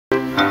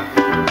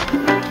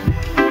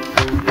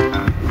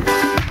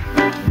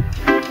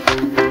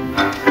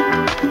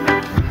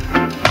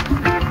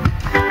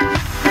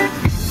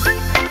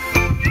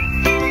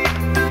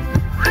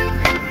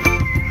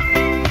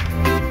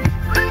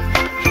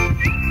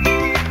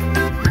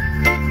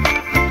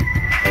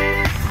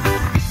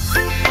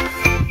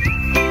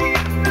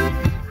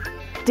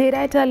Did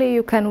I tell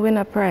you can win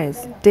a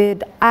prize?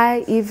 Did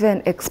I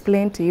even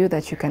explain to you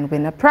that you can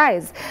win a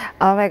prize?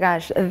 Oh my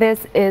gosh, this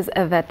is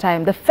the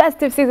time. The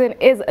festive season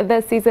is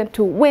the season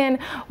to win.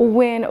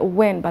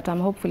 But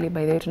hopefully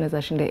by the way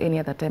tunaweza shinda any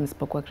other time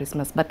isipokuwa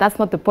Christmas. But that's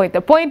not the point.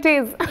 The point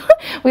is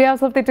we have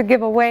something to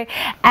give away,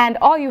 and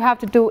all you have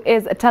to do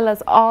is tell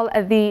us all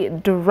the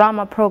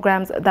drama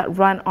programs that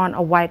run on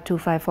a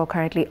Y254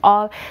 currently.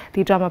 All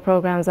the drama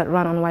programs that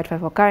run on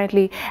Y254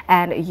 currently,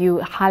 and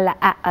you holla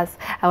at us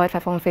at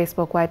Y254 on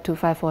Facebook,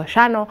 Y254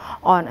 channel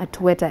on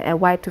Twitter, and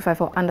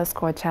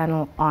Y254_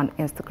 channel on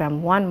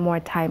Instagram. One more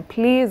time,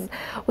 please.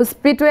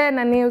 Uspitwe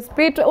nani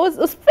uspitwe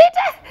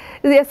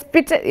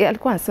uspite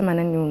alikuwa anasema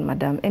nani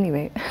madam.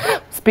 Anyway,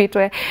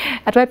 uspitwe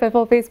at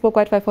Y254 Facebook,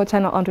 Y254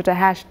 channel on Twitter,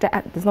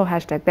 hashtag, there's no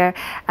hashtag there,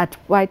 at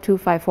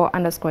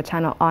Y254_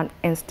 channel on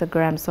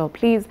Instagram. So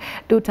please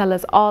do tell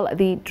us all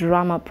the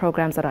drama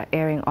programs that are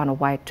airing on a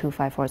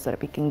Y254 so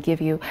that we can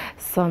give you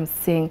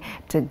something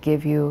to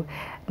give you,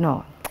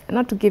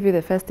 not to give you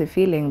the festive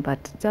feeling, but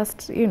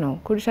just, you know,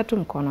 kurudisha tu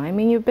mkono. I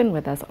mean, you've been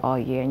with us all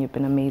year and you've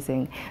been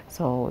amazing,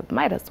 so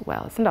might as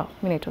well. So no,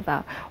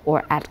 Minetoval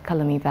or at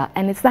Kalamiva.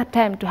 And it's that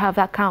time to have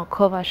that kind of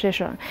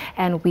conversation.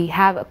 And we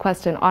have a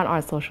question on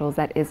our socials,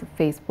 that is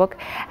Facebook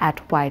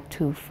at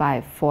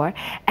Y254.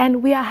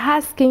 And we are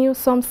asking you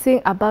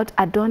something about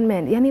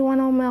adornment. Yani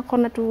wanaume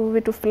akona tu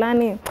vitu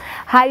fulani.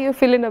 How are you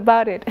feeling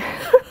about it?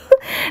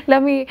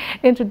 Let me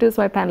introduce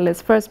my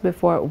panelists first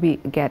before we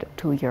get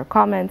to your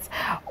comments,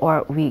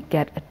 or we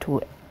get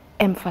to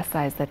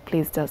emphasize that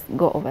please just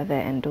go over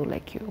there and do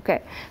like you.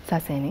 Okay,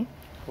 Saseni.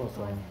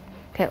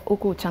 Okay,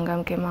 uku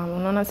changamke mama.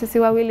 Unaona sisi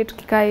wawili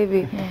tukikaa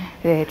hivi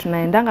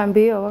tunaendanga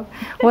mbio.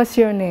 What's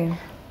your name?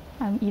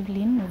 I'm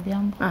Evelyn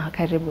Odhiambo.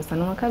 Karibu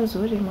sana. Unakaa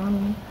vizuri mama.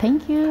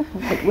 Thank you.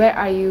 Where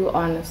are you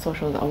on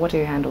socials, or what are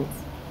your handles?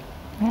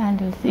 My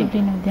handle is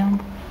Evelyn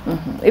Odhiambo.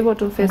 Hivyo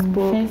tu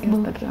Facebook,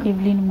 Instagram.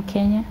 Evelyn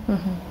Mkenya.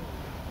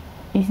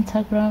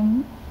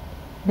 Instagram,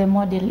 the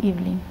model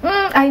Evelyn.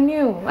 I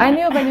knew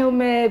when you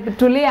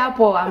umetulia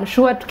hapo, I'm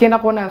sure tukienda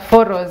kuona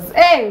photos.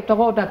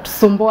 Utakuwa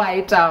utatusumbua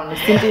hii town,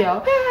 si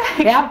ndio?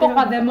 Hapo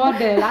kwa the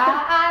model.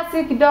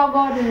 Si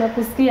kidogo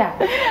nimekusikia.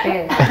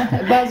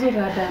 Bazuri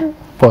dada.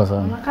 Poa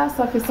sana. Unakaa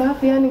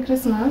safi yani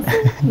Christmas.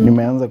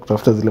 Nimeanza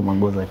kutafuta zile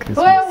manguo za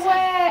Christmas.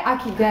 Wewe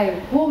akigai,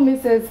 who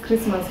misses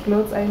Christmas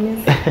clothes? I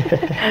miss.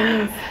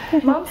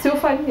 Mom, sio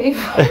funny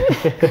hivyo.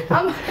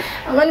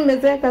 Ama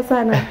nimezeka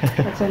sana.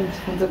 Acha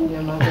nijifunze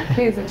kunyamaza.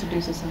 Please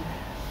introduce yourself.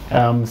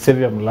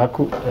 Xavier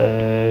Mulaku.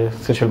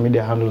 Social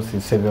media handles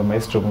is Xavier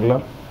Maestro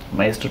Mula.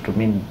 Maestro to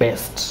mean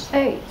best.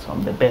 Hey. So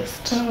I'm the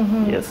best.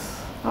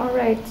 Yes. All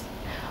right.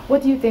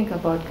 What do you think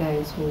about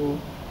guys who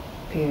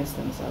pierce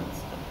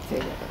themselves?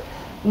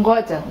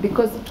 Ngoja,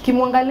 because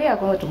kimwangalia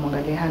kwa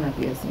tumwangalia hana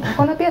piercing.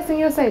 Kuna piercing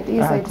your side,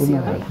 his side sio.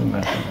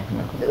 Hakuna.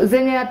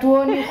 Zenye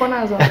atuoni uko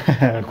nazo?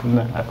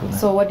 Hakuna.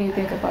 So what do you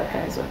think about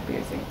guys with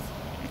piercings?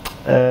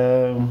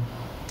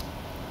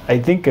 I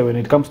think when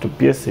it comes to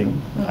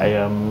piercing, I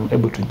am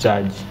able to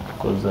judge,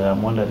 because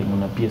I'm wondering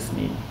una pierce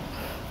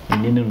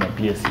nini una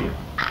pierce hiyo.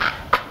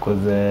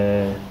 Because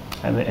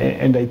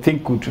and I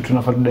think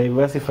tunafaa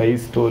diversify hii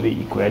story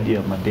iko hadi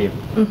ya madem.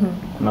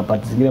 Kuna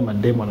parts zingine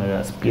madem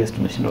wana pierce,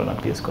 tunashindwa na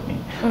pierce kwa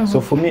nini.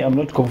 So for me, I'm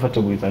not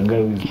comfortable with a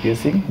guy who is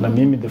piercing. Na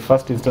mimi the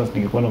first instance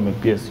ningekuwa na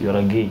pierce, you're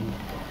a gay.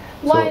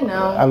 Why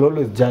now? I'll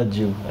always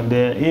judge you. And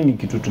hii ni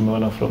kitu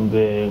tumeona from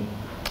the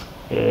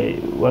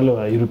wale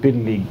wa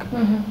European League.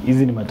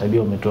 Hizi ni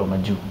matabia wametoa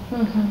majuu.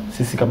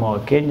 Sisi kama wa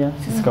Kenya,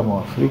 sisi kama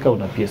wa Afrika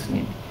una pierce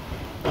nini?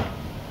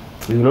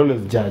 We will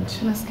always judge.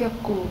 Nasikia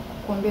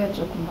kuambia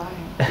joke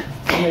mbaya.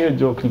 Kama hiyo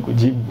joke ni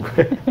kujibu.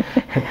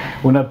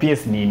 Una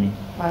pierce nini?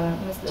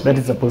 That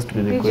is supposed to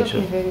be the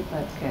question. It's very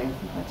bad, guys,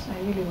 but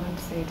I really want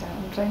to say it.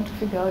 I'm trying to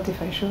figure out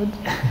if I should.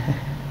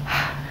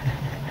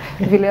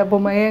 Vile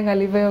abomayenga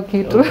liveo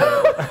kitu.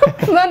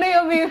 None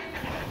hiyo mimi.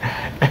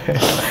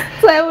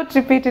 So I would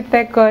repeat it,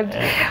 thank God.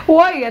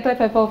 Why at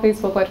Y254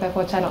 Facebook,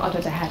 Y254 channel,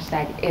 or the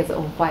hashtag is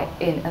Y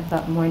in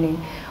the morning.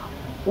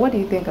 What do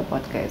you think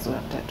about guys who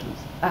have tattoos?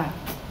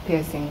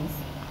 Piercings.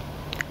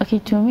 Okay,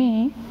 to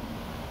me,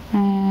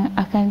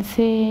 I can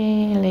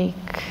say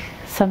like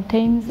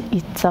sometimes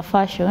it's a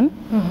fashion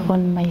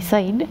on my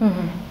side.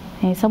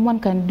 And someone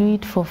can do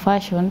it for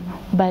fashion,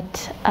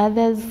 but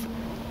others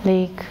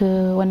like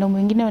wanaume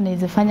wengine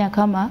wanawezafanya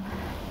kama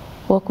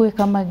wakuwe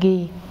kama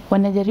gay.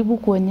 Wanajaribu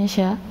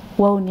kuonyesha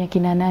wao ni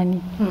akina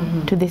nani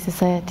to the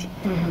society.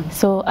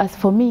 So as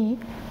for me,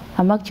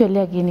 I'm actually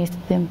against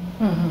them.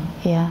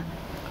 Yeah.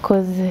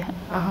 Because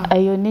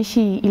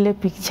aioneshi ile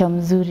picture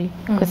mzuri.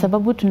 Kwa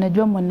sababu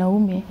tunajua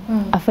mwanaume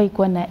afai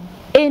kuwa na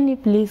any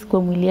place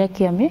kwa mwili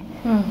yake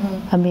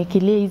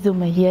ameekelea hizo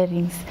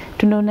earrings.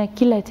 Tunaona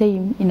kila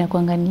time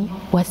inakuangani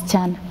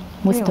wasichana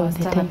most of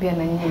the time. Pia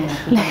na nyinyi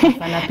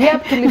sana. Pia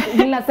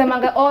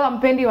tunasemanga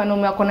ampendi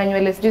wanaume wako na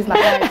nywele sijui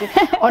zinakaaje.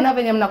 Ona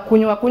venye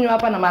mnakunywa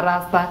hapa na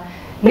marasta.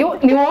 Ni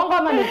uongo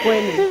ama ni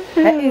kweli?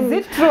 Is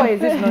it true or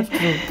is it not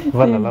true?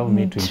 Val, allow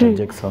me to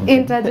interject something.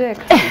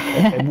 Interject.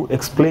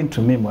 Explain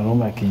to me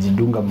mwanaume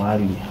akijidunga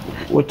mahali.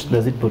 What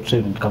does it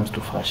portray when it comes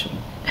to fashion?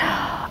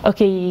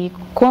 Okay,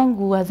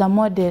 kwangu as a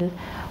model,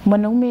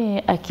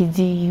 mwanaume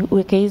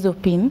akijiweka hizo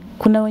pin,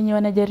 kuna wenye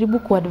wanajaribu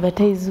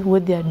kuadvertise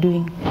what they are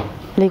doing.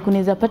 Like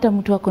unaweza pata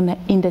mtu wako na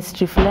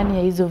industry fulani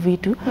ya hizo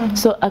vitu,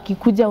 so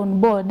akikuja on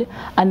board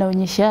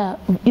anaonyesha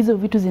hizo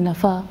vitu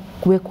zinafaa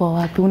kuwekwa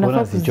wapi, unafaa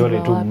kuzichore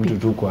tu mtu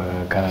tu kwa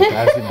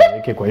karatasi na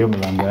weke kwa hiyo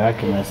mlango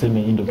yake na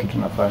aseme hii ndio kitu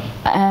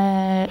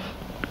nafanya.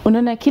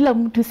 Unaona kila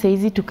mtu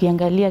saizi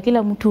tukiangalia,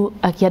 kila mtu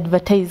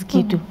akiadvertise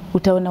kitu,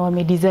 utaona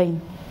wamedesign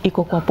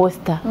iko kwa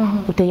poster,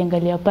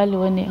 utaiangalia pale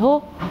uone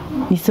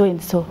ni so and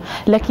so.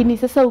 Lakini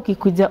sasa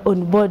ukikuja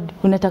on board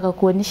unataka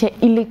kuonyesha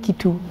ile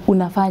kitu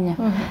unafanya.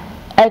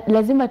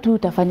 Lazima tu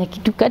utafanya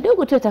kitu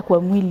kadogo tu hata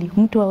kwa mwili,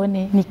 mtu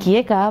aone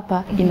nikiweka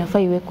hapa inafaa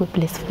iwekwe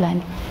place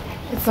fulani.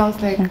 It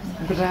sounds like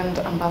brand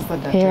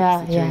ambassador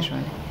type situation.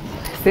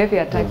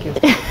 Save attack you.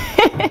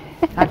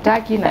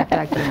 Attack.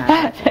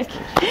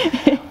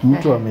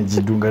 Mtu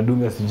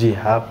amejidunga sijui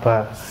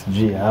hapa,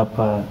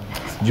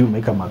 sijui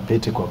umeweka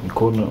mapete kwa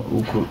mikono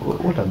huku.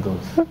 What are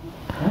those?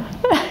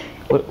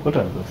 What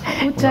are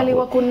those? Uchali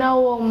wa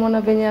kunao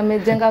umeona venye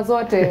amejenga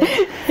zote.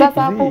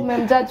 Sasa hapo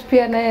umemjudge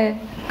pia naye.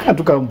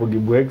 Katuka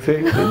mbogibu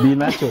exe, be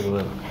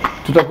natural.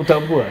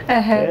 Tutakutambua.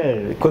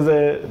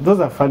 Because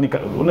those are funny.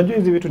 Unajua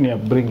hizi vitu ni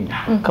upbringing.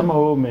 Kama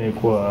wewe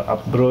umekuwa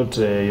brought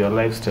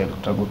your lifestyle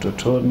tangu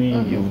utotoni,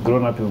 you've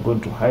grown up, you've gone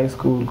to high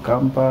school,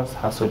 campus,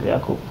 hustle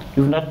yako.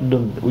 You've not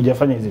done,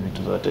 hujafanya hizi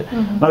vitu zote.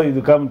 Now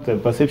you come to the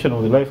perception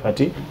of the life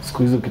ati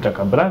siku hizo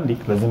ukitaka branding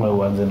lazima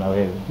uanze na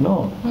wewe.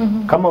 No.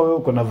 Kama wewe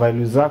uko na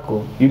values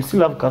zako, you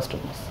still have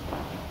customers.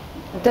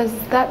 Does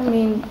that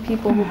mean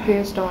people who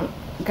pierce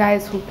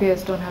guys who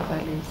pierce don't have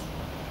values?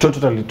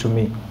 Totally to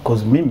me,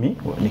 because mimi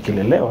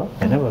nikilelewa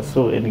I never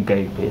saw any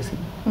guy piercing,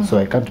 so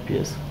I can't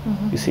pierce.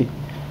 You see,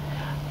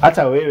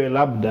 hata wewe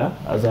labda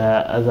as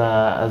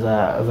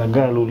a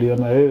girl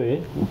uliona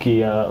wewe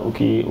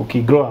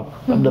uki grow up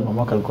labda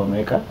mamaka alikuwa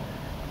ameweka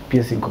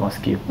piercing kwa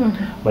masikio,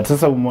 but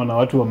sasa umeona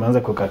watu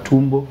wameanza kwa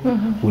tumbo,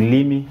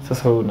 ulimi.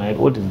 Sasa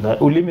what is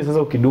that? Ulimi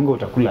sasa ukidunga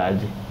utakula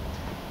aje?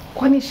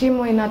 Kwani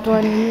shimo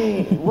inatoa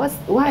nini?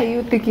 Why are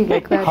you thinking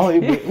like that?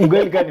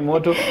 Ugali gani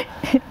moto?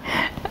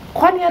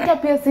 Kwani hata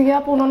piercing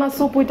hapo unaona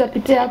supu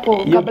itapitia hapo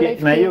kabla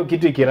ifike. Na hiyo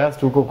kitu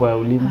ikirust huko kwa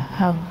ulimi.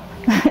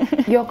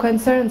 Your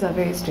concerns are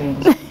very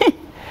strange.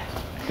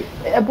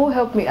 Abu,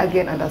 help me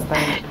again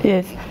understand.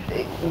 Yes.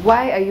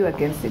 Why are you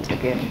against it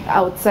again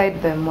outside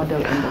the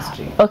model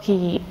industry?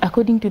 Okay,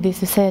 according to the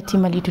society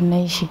mali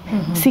tunaishi,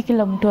 si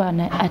kila mtu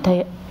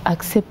ata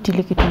accept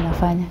ile kitu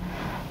unafanya.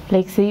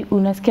 Like say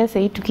unasikia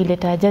say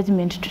tukileta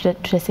judgment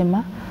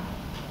tutasema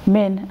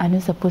men are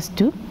not supposed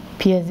to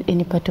pierce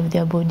any part of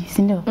their body,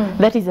 you know?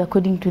 That is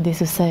according to the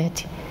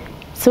society.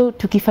 So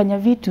tukifanya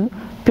vitu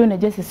pia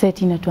unajua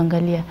society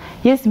inatuangalia.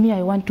 Yes, me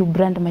I want to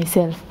brand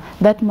myself,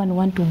 that man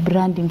want to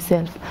brand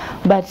himself,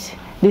 but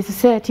the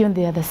society on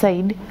the other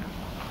side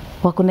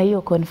wako na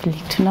hiyo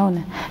conflict,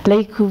 unaona?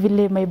 Like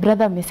vile my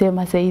brother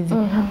amesema saizi,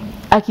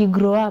 aki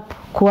grow up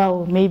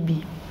kwao maybe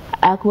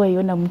akuwa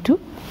iona mtu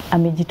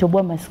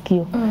amejitoboa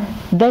masikio.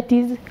 That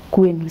is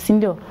kwenu, si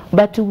ndio?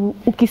 But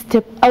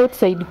ukistep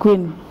outside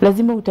kwenu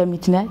lazima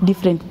utamit na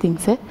different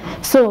things,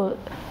 So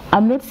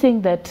I'm not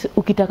saying that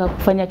ukitaka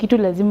kufanya kitu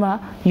lazima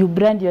you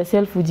brand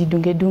yourself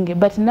ujidunge,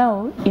 but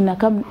now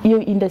inakam hiyo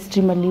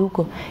industry mali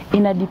huko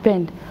ina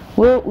depend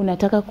wewe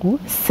unataka ku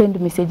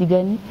send message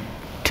gani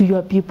to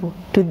your people,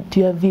 to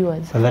your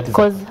viewers.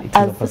 Because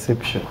as a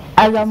perception.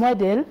 As a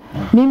model,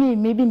 mimi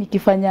maybe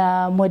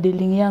nikifanya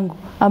modeling yangu,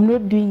 I'm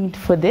not doing it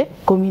for the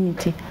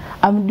community.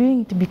 I'm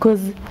doing it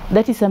because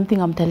that is something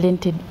I'm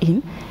talented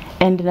in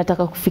and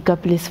nataka kufika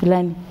place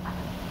fulani.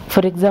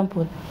 For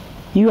example,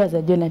 you as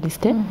a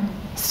journalist,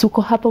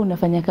 suko hapa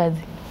unafanya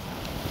kazi.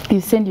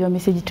 You send your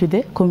message to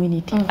the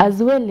community.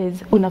 As well as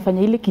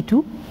unafanya ile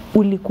kitu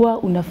ulikuwa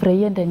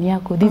unafurahia ndani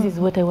yako. This is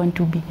what I want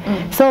to be.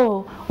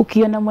 So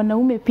ukiona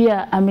mwanaume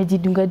pia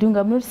amejidunga,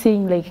 I'm not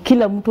saying like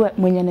kila mtu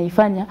mwenye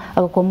anaifanya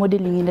ako kwa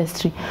modeling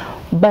industry,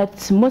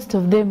 but most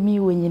of them mi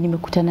wenye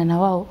nimekutana na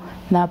wao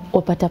na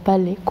wapata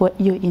pale kwa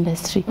hiyo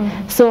industry.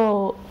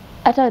 So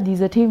hata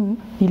this time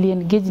nili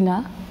engage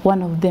na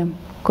one of them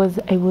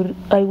because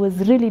I was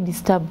really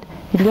disturbed.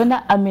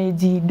 Niliona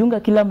amejidunga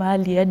kila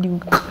mahali hadi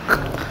huko.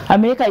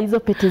 Ameweka hizo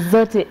pete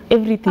zote,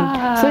 everything.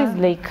 So it's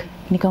like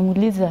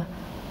nikamuuliza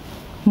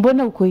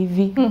mbona uko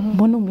hivi?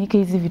 Mbona umeweka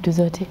hizi vitu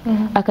zote?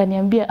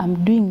 Akaniambia I'm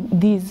doing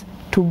this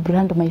to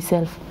brand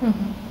myself.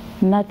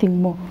 Nothing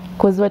more.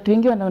 Because watu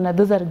wengi wanaona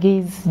those are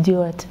gays,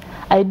 what?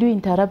 I do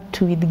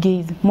interact with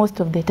gays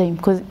most of the time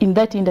because in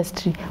that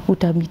industry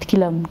utamit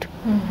kila mtu.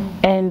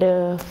 And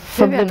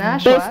from the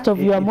best of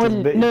your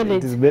knowledge,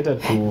 it is better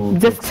to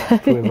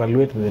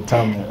evaluate the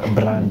term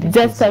brand.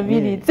 Just a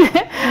minute.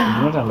 I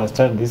do not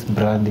understand this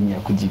branding ya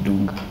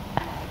kujidunga.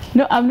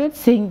 No, I'm not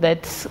saying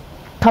that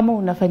kama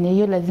unafanya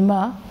hiyo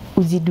lazima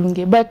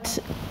ujidunge, but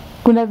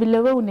kuna vile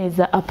wewe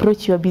unaweza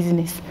approach your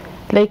business.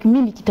 Like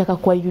me nikitaka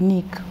kwa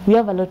unique, we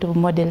have a lot of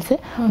models,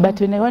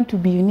 but when I want to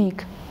be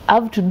unique, I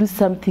have to do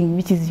something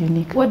which is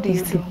unique. What do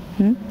you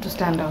do to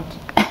stand out?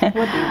 What do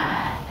you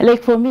do?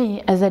 Like for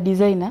me as a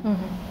designer,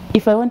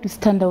 if I want to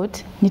stand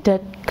out, nita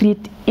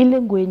create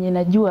ile nguo yenye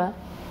najua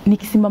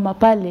nikisimama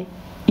pale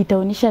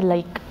itaonyesha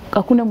like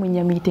hakuna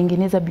mwenye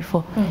ameitengeneza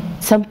before.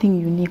 Something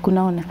unique,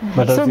 unaona.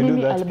 But so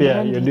mimi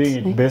you're doing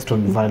it based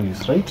on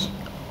values, right?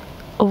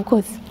 Of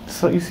course.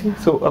 So you see,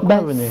 so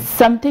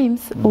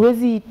sometimes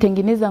uwezi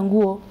tengeneza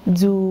nguo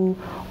juu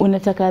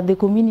unataka the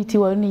community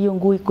waone hiyo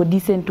nguo iko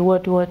decent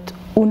what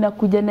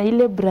unakuja na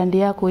ile brand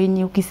yako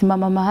yenye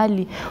ukisimama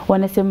mahali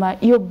wanasema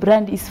hiyo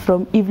brand is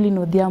from Evelyn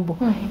Odhiambo.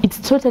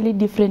 It's totally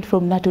different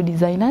from Nato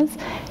designers,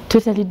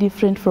 totally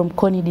different from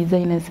Connie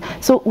designers.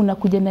 So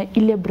unakuja na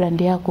ile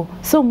brand yako.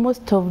 So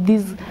most of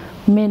these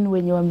men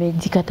wenye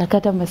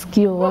wamejikatakata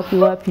masikio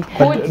wapi.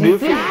 Do you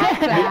feel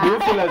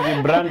as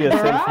you brand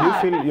yourself, do you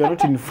feel you're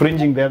not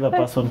infringing the other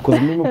person?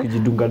 Because mimi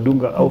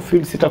ukijidunga au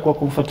feel sitakuwa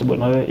comfortable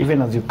na wewe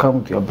even as you come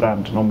with your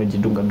brand na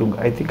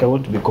umejidunga. I think I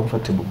want to be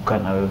comfortable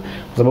kana wewe.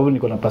 Kwa sababu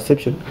niko na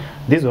perception,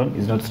 this one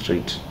is not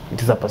straight.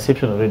 It is a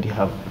perception I already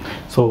have.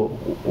 So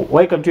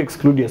why can't you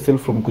exclude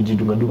yourself from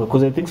kujidunga?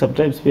 Because I think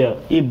sometimes pia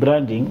hii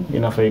branding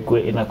inafaa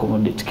ikuwe ina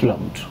accommodate kila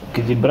mtu.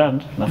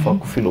 Ukijibrand nafaa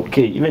kufeel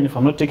okay. Even if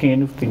I'm not taking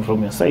anything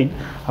from your side,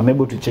 I'm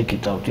able to check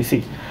it out, you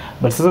see.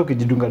 But sasa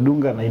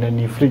ukijidunga na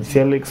inanifringe, so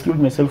I'll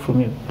exclude myself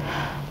from you.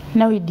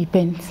 Now it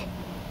depends.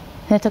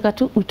 Nataka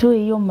tu utoe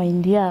hiyo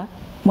mind ya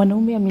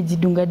mwanaume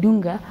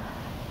amejidunga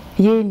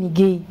yeye ni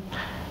gay.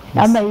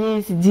 Ama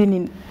yeye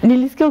sijini.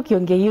 Nilisikia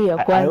ukiongea hiyo ya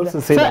kwanza. I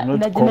also said I'm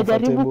not comfortable.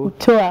 Najaribu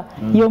kutoa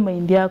hiyo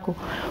mind yako.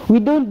 We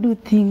don't do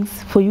things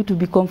for you to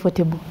be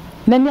comfortable.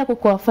 Nani yako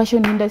kwa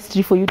fashion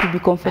industry for you to be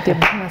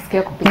comfortable?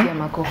 Nasikia kupigia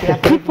makofi.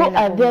 People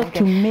are there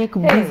to make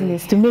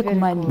business, to make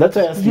money. That's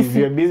why I ask you, if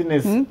your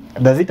business,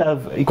 does it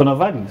have economic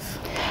values?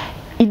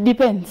 It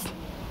depends.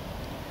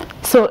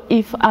 So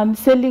if I'm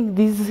selling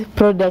these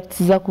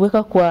products za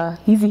kuweka kwa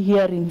hizi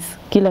earrings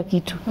kila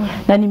kitu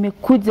na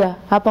nimekuja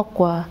hapa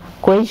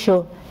kwa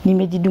hisho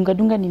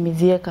nimejidunga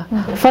nimezieka,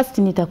 first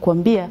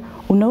nitakwambia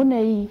unaona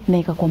hii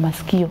naika kwa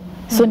masikio.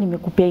 So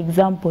nimekupea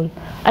example.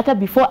 Hata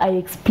before I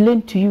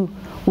explain to you,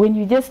 when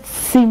you just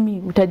see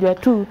me utajua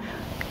tu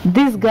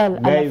this girl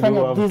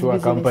anafanya this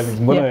business.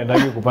 Mbona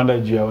unaendagi kupanda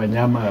juu ya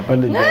wanyama,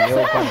 panda juu ya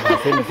leopard,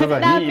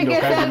 sasa hii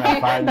ndio kazi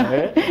nafanya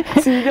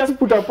So you just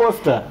put a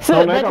poster.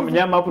 So unaweka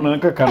mnyama hapo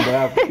unaweka kando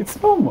yako.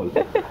 It's normal.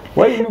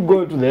 Why you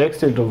go to the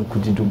extent of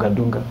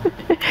kujidunga?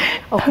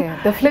 Okay,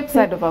 the flip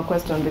side of our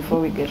question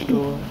before we get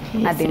to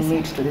adding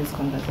meat to this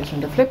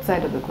conversation. The flip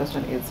side of the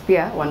question is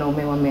pia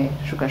wanaume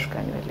wameshuka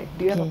nywele.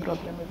 Do you have a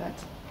problem with that?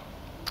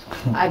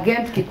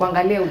 Again,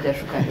 kikuangalia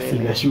hujashuka nywele.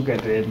 Sijashuka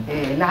tena.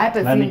 Na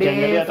hata na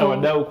nikiangalia hata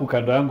wadau huku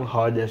kando yangu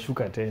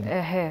hawajashuka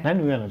tena.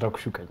 Nani wewe anataka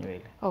kushuka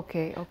nywele?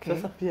 Okay.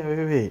 Sasa pia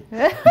wewe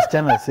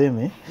msichana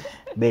aseme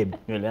babe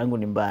nywele yangu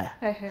ni mbaya.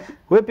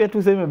 Wewe pia tu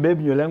useme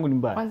babe nywele yangu ni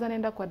mbaya. Kwanza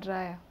nenda kwa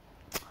dryer.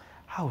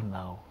 How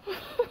now?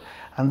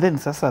 And then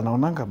sasa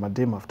naonanga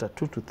madem after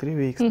 2 to 3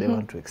 weeks they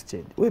want to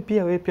exchange. Wewe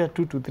pia 2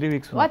 to 3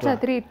 weeks unatoa.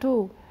 Wacha 3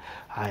 tu.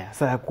 Haya,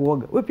 sasa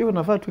kuoga. Wewe pia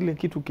unafaa tu ile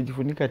kitu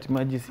ukijifunika ati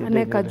maji si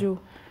aneka juu.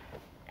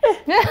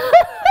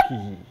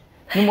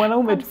 Ni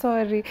mwanaume. I'm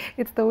sorry.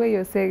 It's the way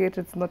you're saying it.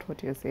 It's not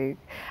what you're saying.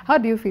 How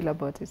do you feel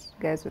about it,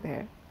 guys with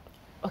hair?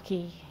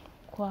 Okay.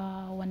 Kwa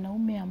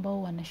wanaume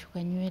ambao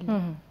wanashuka nywele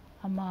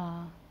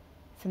ama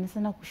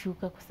sana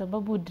kushuka kwa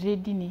sababu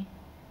dread ni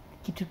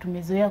kitu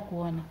tumezoea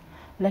kuona.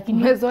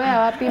 Lakini umezoea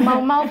wapi?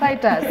 Mau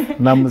fighters.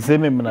 Na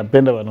mseme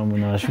mnapenda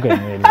wanaume wanashuka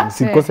nywele.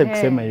 Msikose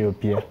kusema hiyo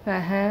pia.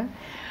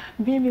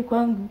 Mimi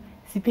kwangu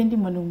sipendi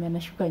mwanaume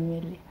anashuka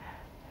nywele.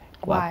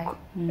 Why?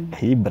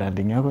 Hii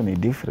branding yako ni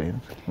different.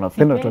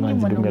 Unapenda watu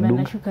wanajidunga.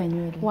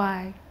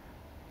 Why?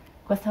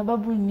 Kwa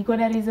sababu niko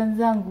na reasons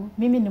zangu.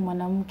 Mimi ni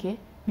mwanamke,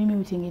 mimi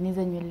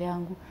hutengeneza nywele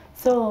yangu.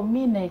 So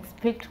mimi na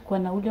expect kwa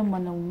na ule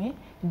mwanaume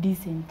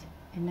decent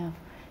enough.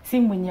 Si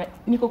mwenye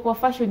niko kwa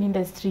fashion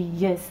industry,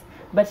 yes,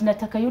 but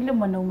nataka yule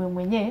mwanaume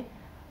mwenye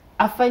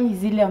afanye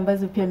zile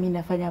ambazo pia mimi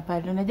nafanya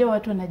pale. Unajua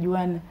watu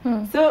wanajuana.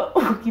 So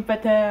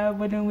ukipata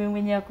mwanaume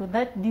mwenye ako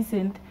that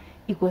decent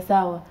iko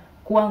sawa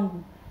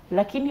kwangu.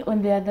 Lakini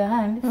on the other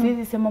hand,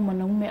 siwezi sema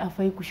mwanaume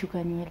afai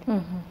kushuka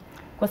nywele.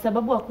 Kwa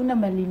sababu hakuna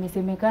mali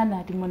imesemekana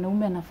ati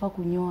mwanaume anafaa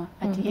kunyoa,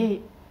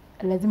 ati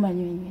lazima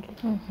anyoe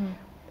nywele.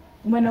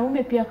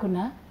 Mwanaume pia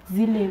kuna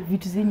zile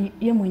vitu zenye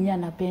yeye mwenyewe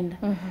anapenda.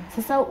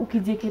 Sasa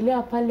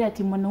ukijekelea pale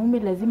ati mwanaume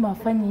lazima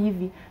afanye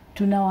hivi,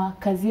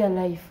 tunawakazia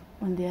life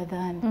on the other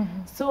hand.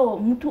 So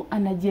mtu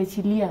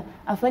anajiachilia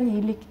afanye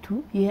ile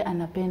kitu yeye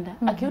anapenda.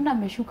 Akiona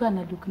ameshuka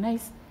na look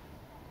nice,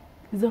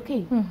 is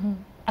okay.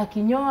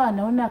 Akinyoa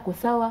anaona ako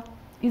sawa,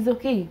 is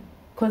okay,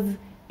 cause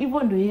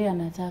hivyo ndio yeye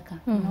anataka.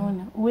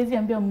 Unaona, uwezi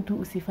ambia mtu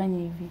usifanye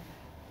hivi.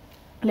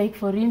 Like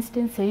for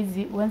instance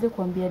saizi uanze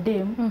kuambia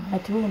dem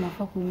ati wewe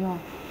unafaa kunyoa,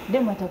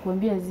 dem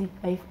atakwambia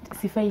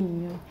sifai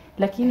ninyoe.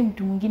 Lakini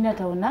mtu mwingine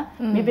ataona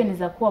maybe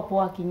anaweza kuwa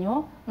poa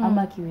akinyoa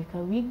ama akiweka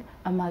wig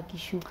ama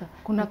akishuka.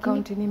 Kuna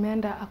county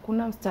nimeenda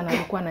hakuna msichana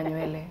alikuwa na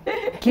nywele.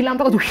 kila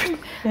mtu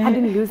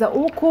hadi niliuza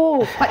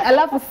huko.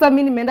 Alafu sasa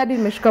mimi nimeenda hadi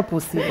nimeshuka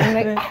pusi.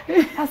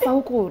 Sasa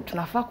huko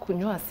tunafaa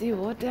kunyoa si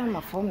wote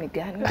ama form ni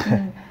gani?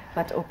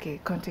 But okay,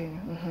 continue.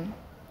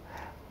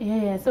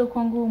 Yeah, so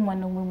kwangu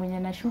mwanaume mwenye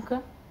anashuka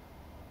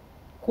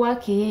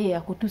kwake yeye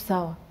ako tu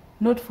sawa.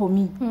 Not for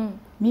me.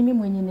 Mimi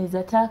mwenye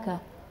naweza taka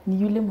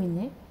ni yule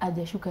mwenye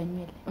hajashuka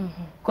nywele.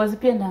 Cause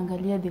pia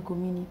naangalia the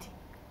community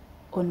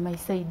on my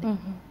side.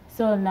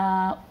 So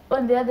na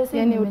on the other side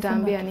yani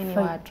utaambia nini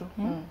watu?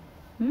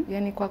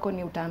 Yani kwako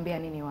ni utaambia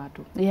nini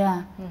watu?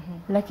 Yeah.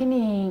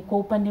 Lakini kwa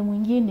upande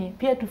mwingine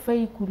pia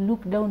tufai ku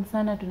look down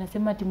sana,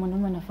 tunasema ati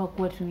mwanaume anafaa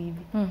kuwa tu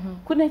hivi.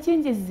 Kuna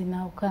changes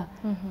zinaokaa.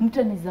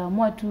 Mtu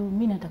anazaamua tu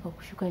mimi nataka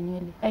kushuka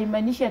nywele.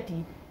 Haimaanishi ati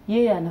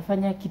yeye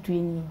anafanya kitu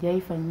yenye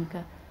hajaifanyika.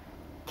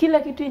 Kila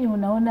kitu yenye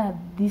unaona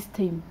this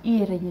time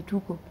hii era yenye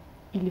tuko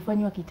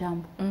ilifanywa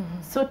kitambo.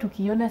 So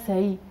tukiona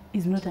sahi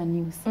is not a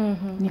news.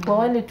 Ni kwa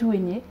wale tu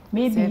wenye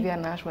maybe Sasa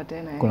anashwa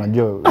tena. Kuna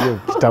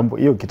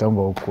hiyo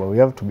kitambo haukuwa. We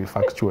have to be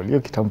factual. Hiyo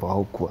kitambo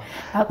haukuwa.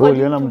 Wewe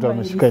uliona mtu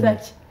ameshuka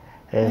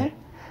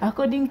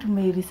according to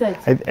my research.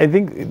 I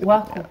think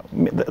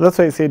that's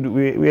why I said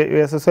we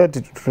are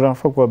society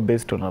tunafaa kuwa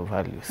based on our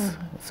values.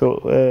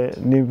 So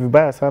ni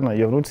vibaya sana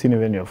you have not seen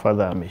even your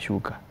father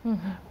ameshuka.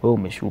 Wewe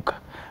umeshuka.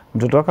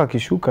 Mtoto wako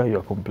akishuka you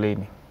are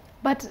complaining.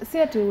 But si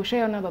ati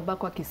ushaona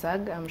babako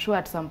akisag, I'm sure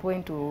at some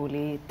point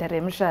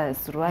uliteremsha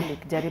suruali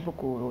kijaribu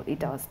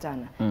kuita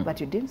wasichana.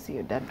 But you didn't see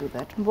your dad do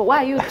that. Why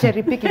are you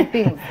cherry picking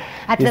things?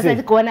 At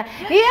sasa kuona,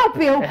 hiyo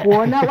pia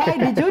ukuona, why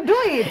did you do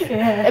it?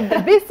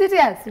 Be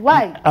serious,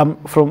 why?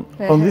 From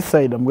on this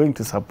side I'm going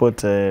to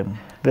support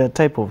the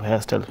type of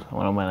hairstyle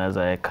mwanaume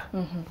anaweza weka.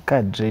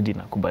 Ka dread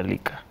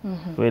inakubalika.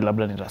 Wewe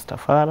labda ni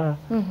rastafara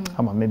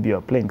ama maybe you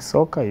are playing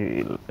soccer,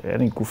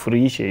 yani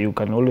kufreeshe, you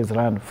can always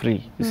run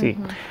free, you see.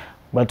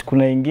 But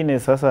kuna ingine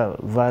sasa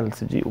val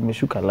siji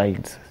umeshuka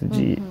lines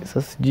siji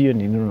sasa siji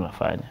ni nini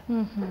unafanya,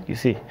 you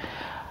see.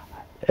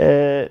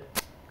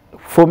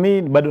 For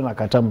me bado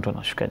nakataa mtu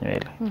anashuka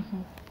nywele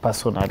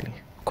personally,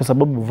 kwa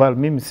sababu val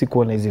mimi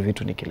sikuona hizi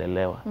vitu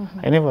nikilelewa.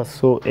 I never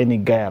saw any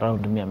guy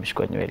around me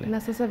ameshuka nywele.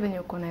 Na sasa venye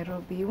uko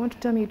Nairobi, you want to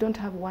tell me you don't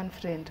have one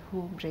friend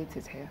who braids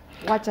his hair?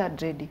 Wacha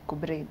dread ku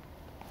braid.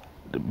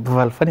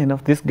 Well, funny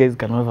enough, these guys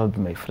can never be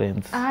my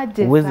friends.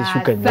 Uwezi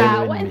shuka nywele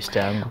wewe ni mshte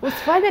yangu.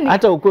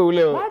 Hata ukwe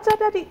ule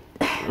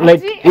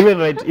like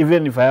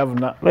even if I have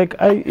not like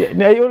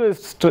I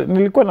always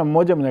nilikuwa na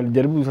mmoja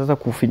mnalijaribu sasa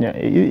kufinya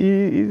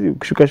hizi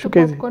kushuka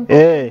hizi.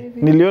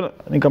 Niliona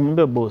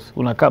nikamwambia boss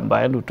unakaa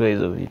mbaya ndio utoe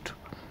hizo vitu.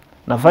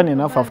 Na funny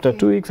enough after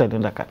 2 weeks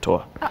alienda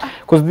katoa.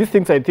 Because these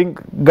things I think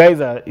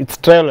guys are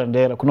it's trial and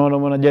error. Kuna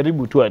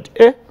wanajaribu tu ati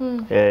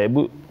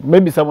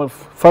maybe someone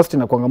first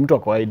inakuanga mtu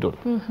kwa idol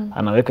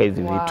anaweka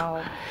hizi vitu.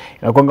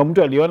 Inakuanga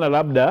mtu aliona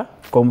labda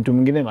kwa mtu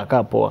mwingine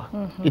inakaa poa.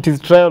 It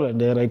is trial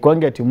and error.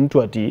 Ikwangi ati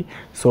mtu ati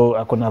so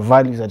akona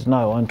values that now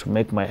I want to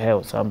make my hair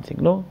or something.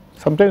 No,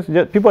 sometimes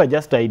people are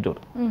just idol.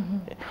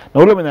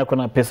 Na ule mwenye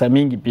akona pesa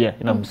mingi pia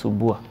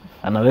inamsumbua.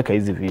 Anaweka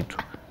hizi vitu.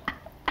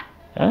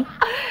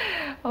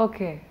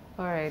 Okay.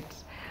 All right.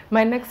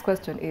 My next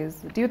question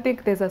is, do you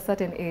think there's a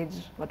certain age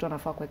watu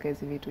wanafaa kuweka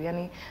hizi vitu?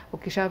 Yani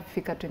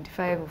ukishafika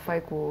 25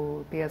 ufai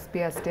ku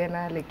pierce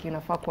tena, like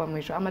unafaa kuwa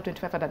mwisho ama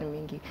 25 hata ni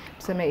mingi.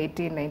 Tuseme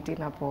 18,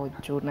 19 hapo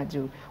juu na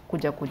juu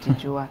kuja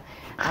kujijua.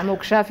 Ama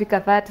ukishafika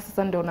 30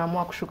 sasa ndio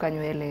unaamua kushuka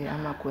nywele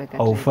ama kuweka.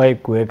 Haufai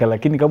kuweka,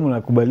 lakini kama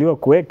unakubaliwa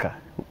kuweka,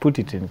 put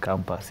it in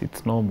campus,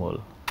 it's normal.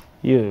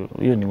 Hiyo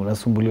ni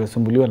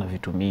unasumbuliwa na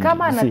vitu mingi.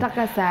 Kama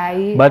anataka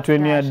sahi. But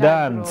when you are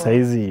done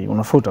saizi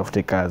unafaa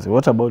utafute kazi.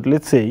 What about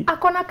let's say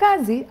akona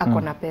kazi,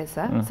 akona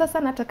pesa. Sasa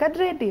nataka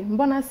dread.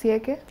 Mbona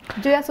sieke?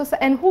 Juu ya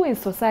society. And who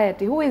is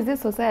society? Who is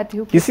this society?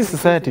 Who is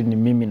society? Ni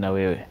mimi na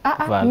wewe.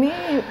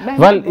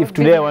 Val, if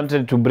today I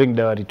wanted to bring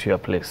dowry to your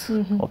place,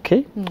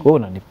 okay? Wewe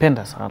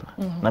unanipenda sana.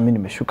 Na mimi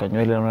nimeshuka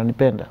nywele na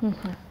unanipenda.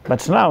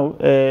 But now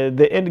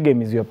the end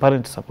game is your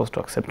parents supposed to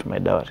accept my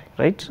dowry,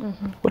 right?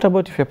 What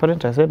about if your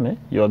parent aseme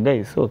your guy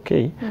is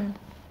okay,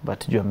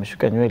 but juu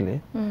ameshuka nywele,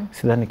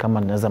 sidhani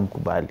kama naweza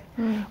mkubali.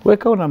 Wewe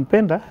kama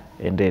unampenda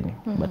endeni,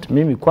 but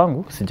mimi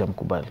kwangu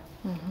sijamkubali.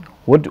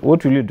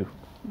 What will you do?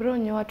 Bro,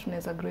 nyoa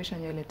tunaweza growisha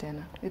nywele tena.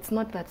 It's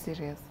not that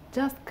serious.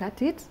 Just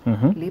cut it,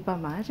 lipa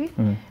mahari.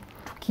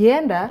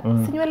 Tukienda,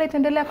 si nywele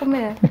itaendelea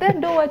kumea.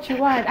 Then do what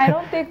you want. I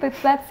don't think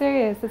that's that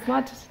serious. It's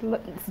not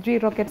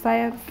rocket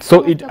science.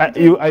 So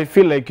I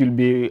feel like you'll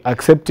be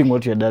accepting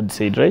what your dad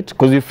said, right?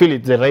 Because you feel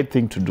it's the right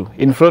thing to do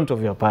in front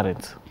of your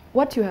parents.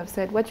 What you have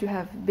said, what you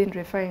have been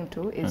referring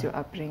to is your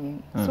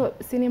upbringing. So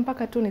sini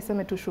mpaka tu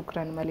niseme tu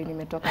shukran mali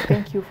nimetoka.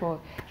 Thank you for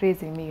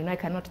raising me. You know, I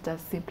cannot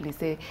just simply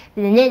say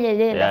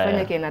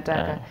nafanya kile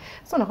nataka.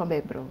 So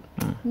nakwambia bro,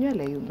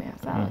 nywele yumea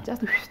sawa.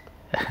 Just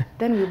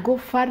then we go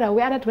further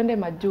away hata tuende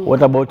majuu.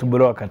 What about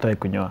bro akatae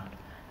kunyoa?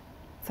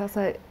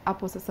 Sasa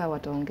hapo sasa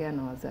wataongea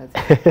na wazazi.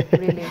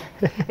 Really?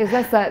 Is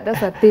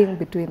that's a thing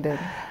between them?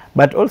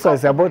 But also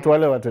it's about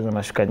wale watu wenye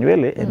wanashuka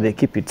nywele and they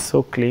keep it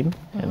so clean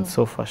and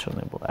so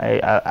fashionable.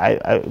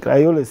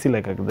 I always see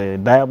like the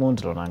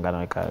diamond unaangana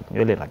weka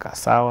nywele inakaa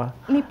sawa.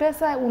 Ni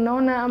pesa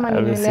unaona ama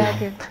ni nywele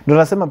yake? Ndio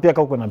nasema pia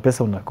kama uko na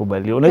pesa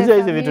unakubaliwa. Unajua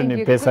hizi vitu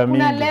ni pesa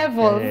mingi. Kuna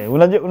levels.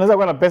 Unaweza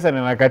kuwa na pesa na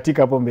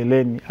inakatika hapo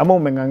mbeleni ama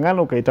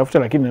umengangana ukaitafuta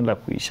lakini inaenda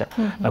kuisha.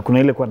 Na kuna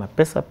ile kuwa na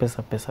pesa.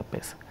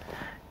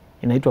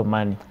 Inaitwa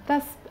money.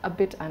 That's a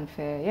bit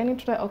unfair. Yani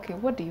okay,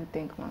 what do you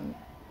think, mami?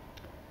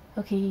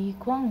 Okay,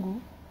 kwangu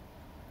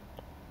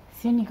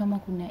sioni kama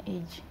kuna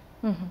age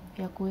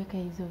ya kuweka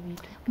hizo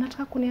vitu.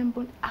 Unataka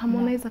kuniambia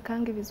Harmonize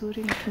kaange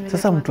vizuri na tumeleta.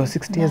 Sasa mtu wa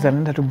 60 years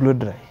anaenda tu blow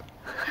dry.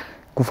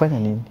 Kufanya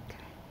nini?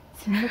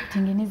 Sienda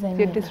kutengeneza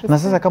nywele. Na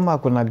sasa kama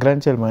kuna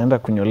grandchild anaenda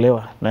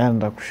kunyolewa na yeye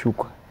anaenda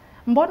kushukwa.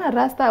 Mbona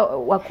rasta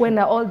wa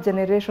kwenda all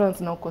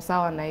generations na uko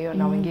sawa na hiyo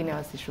na wengine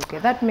wasishuke?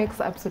 That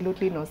makes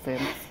absolutely no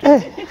sense.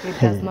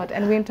 It does not.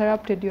 And we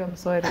interrupted you, I'm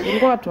sorry.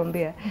 Ulikuwa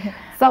tuambia.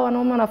 Sawa,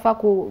 wanaume wanafaa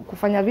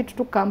kufanya vitu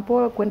tu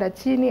kampo kwenda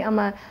chini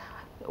ama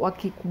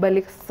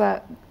wakikubali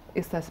sasa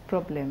is a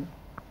problem.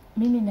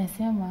 Mimi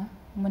nasema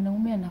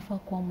mwanaume anafaa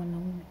kuwa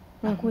mwanaume.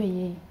 Akuwe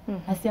yeye.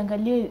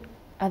 Asiangalie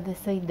other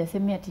side,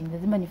 aseme ati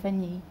lazima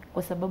nifanye hii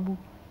kwa sababu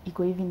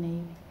iko hivi na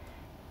hivi.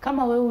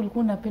 Kama wewe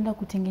ulikuwa unapenda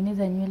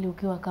kutengeneza nywele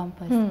ukiwa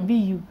campus, be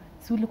you.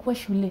 Si ulikuwa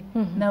shule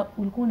na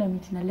ulikuwa una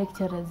meet na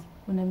lecturers,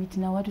 una meet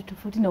na watu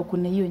tofauti na uko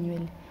na hiyo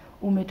nywele.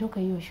 Umetoka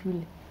hiyo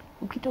shule.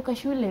 Ukitoka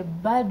shule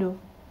bado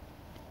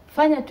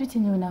fanya tu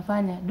chenye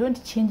unafanya.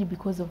 Don't change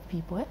because of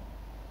people.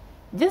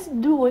 Just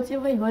do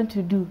whatever you want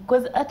to do.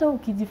 Because hata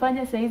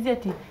ukijifanya saizi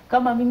ati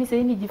kama mimi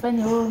sasa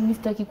nijifanye mimi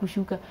sitaki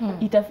kushuka.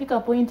 Itafika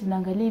point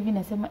naangalia hivi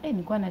nasema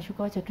nilikuwa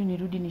nashuka, acha tu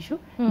nirudi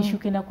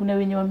nishuke na kuna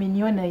wenye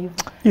wameniona hivyo.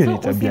 Hiyo ni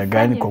tabia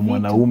gani kwa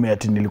mwanaume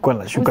ati nilikuwa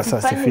nashuka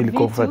sasa feel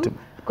comfortable?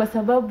 Kwa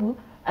sababu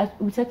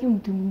utaki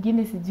mtu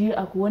mwingine sijui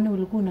akuone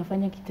ulikuwa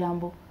unafanya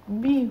kitambo.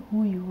 Be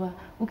who you are.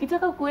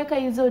 Ukitaka kuweka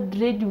hizo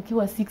dread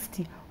ukiwa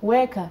 60,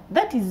 weka.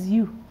 That is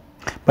you.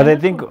 But I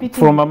think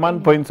from a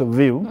man point of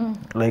view,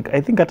 like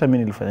I think hata mimi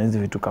nilifanya hizi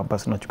vitu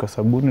campus, unachukua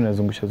sabuni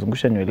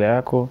unazungusha nywele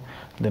yako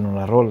then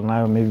una roll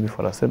nayo maybe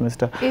for a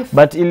semester.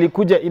 But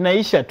ilikuja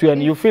inaisha tu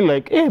and you feel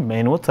like hey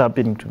man, what's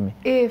happening to me?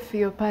 If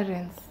your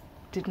parents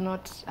did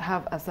not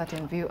have a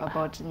certain view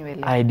about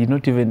nywele. I did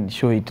not even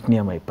show it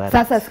near my parents.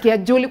 Sasa sikia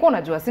juu ulikuwa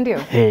unajua, si ndio?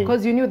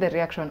 Because you knew the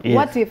reaction. Yes.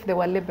 What if they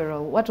were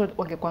liberal? What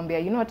wangekwambia,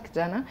 you know what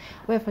kijana,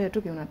 wewe fanya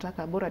tu kile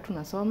unataka, bora tu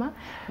unasoma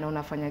na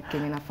unafanya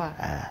kenye nafaa.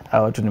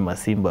 Watu ni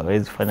masimba,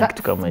 hawezi fanya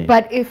kitu kama hiyo.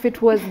 But if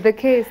it was the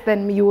case,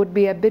 then you would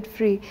be a bit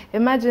free.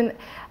 Imagine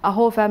a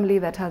whole family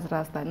that has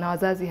rasta na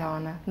wazazi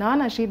hawana. Na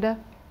wana shida.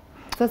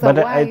 But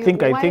I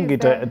think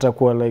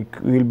itakuwa like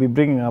we'll be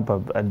bringing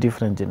up a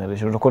different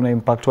generation. Utakuwa na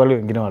impact wale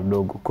wengine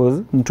wadogo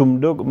because mtu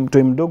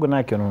mdogo na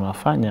akiona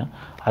unafanya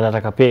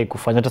atataka pia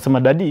kufanya, atasema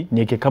daddy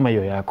niweke kama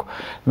hiyo yako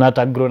na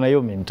atagrow na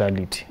hiyo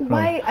mentality.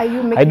 Why are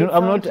you making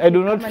I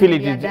do not feel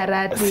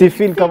it. Si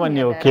feel kama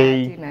ni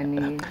okay.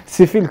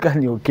 Si feel kama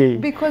ni okay.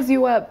 Because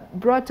you were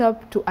brought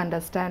up to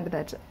understand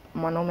that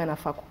mwanaume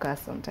anafaa kukaa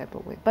some type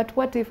of way. But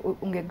what if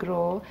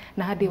ungegrow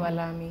na hadi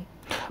walami?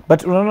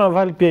 But unaona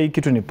vali pia hii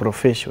kitu ni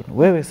profession.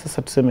 Wewe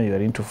sasa tuseme you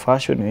are into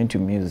fashion, you are into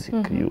music.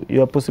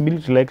 You are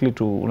possibility likely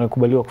to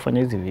unakubaliwa kufanya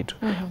hizi vitu.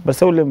 But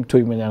sasa ule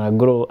mtu mwenye ana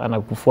grow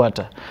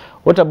anakufuata.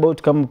 What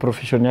about kama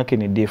profession yake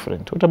ni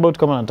different? What about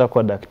kama anataka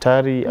kuwa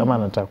daktari ama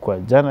anataka kuwa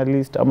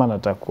journalist ama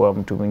anataka kuwa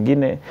mtu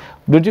mwingine?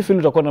 Don't you feel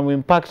utakuwa na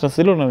impact na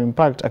silo na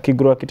impact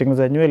akigrow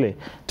akitengeneza nywele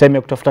time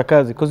ya kutafuta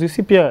kazi? Because you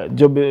see pia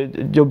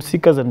job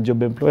seekers and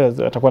job employers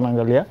atakuwa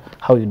anaangalia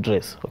how you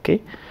dress, okay?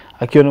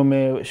 Akiona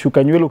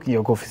umeshuka nywele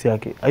ukija kwa ofisi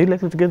yake, are you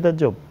likely to get that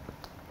job?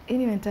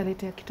 Ini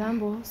mentality ya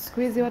kitambo. Siku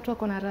hizi watu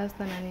wako na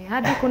rasta nani.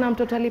 Hadi kuna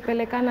mtoto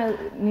alipelekana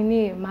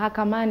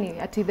mahakamani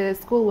ati the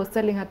school was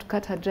telling her to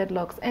cut her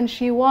dreadlocks and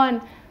she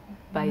won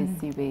by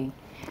the way.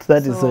 So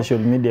that is social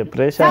media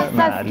pressure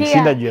na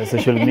alishinda juu ya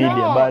social media.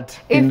 No, but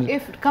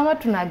if kama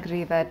tuna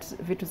agree that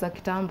vitu za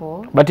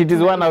kitambo, but it is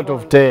 1 out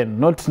of 10,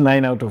 not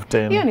 9 out of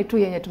 10. Hiyo ni tu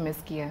yenye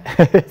tumesikia.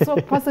 So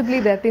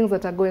possibly there are things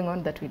that are going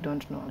on that we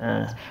don't know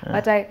about.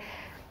 But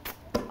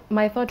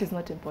my thought is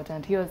not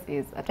important. Yours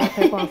is. At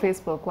Y254 on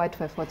Facebook,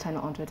 Y254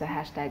 channel on Twitter,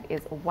 hashtag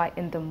is Y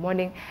in the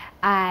morning.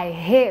 I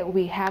hear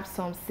we have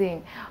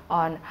something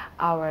on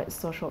our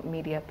social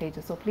media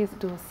pages. So please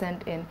do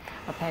send in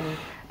a penny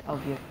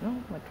of your,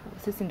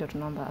 sisi ndio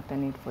tunaomba a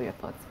penny for your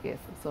thoughts. Yes.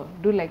 So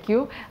do like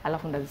you.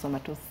 Alafu ndazisoma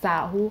tu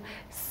sahu.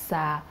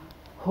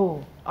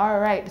 All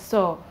right.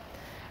 So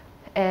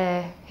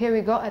here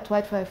we go at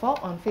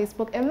Y254 on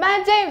Facebook. Emma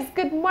James,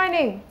 good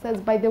morning.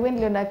 Says, by the way,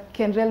 Leona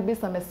Kendrell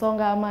bisa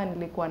mesonga ama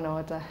nilikuwa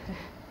naota.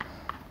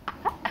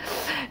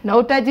 Na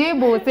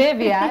utajibu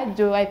Tevia,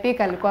 jo I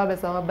think alikuwa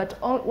amesoma. But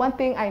one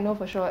thing I know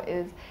for sure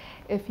is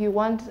if you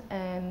want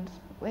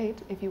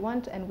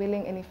and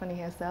willing any funny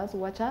hairstyles,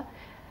 wacha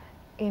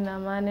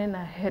inamane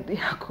na head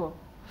yako.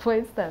 For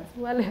instance,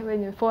 wale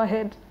wenye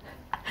forehead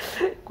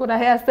kuna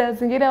hairstyles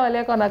zingine wale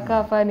yako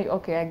nakaa funny.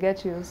 Okay, I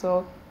get you.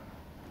 So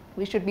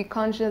we should be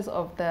conscious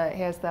of the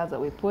hairstyles that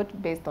we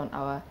put based on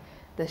our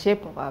the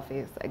shape of our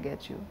face. I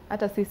get you.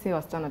 Hata sisi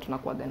wasichana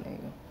tunakuwaga na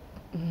hiyo.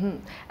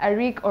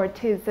 Arik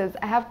Ortiz says,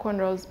 I have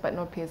cornrows but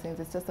no piercings.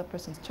 It's just a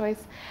person's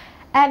choice.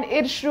 And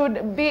it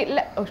should be,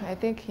 I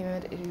think he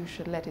meant you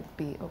should let it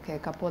be. Okay,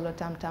 Capolo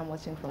Tam Tam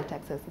watching from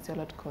Texas. It's your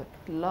lot code.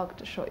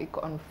 Locked, show it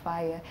on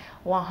fire.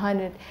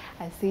 100.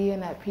 I see you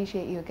and I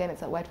appreciate you again.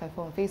 It's at Y254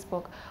 on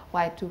Facebook,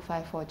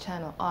 Y254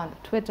 channel on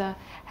Twitter.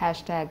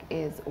 Hashtag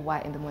is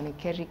Y in the morning.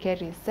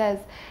 Kerry says,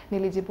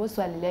 nilijibu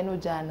swali lenu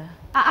jana.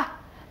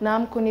 Na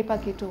mkunipa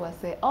kitu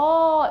wase.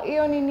 Oh,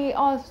 iyo nini,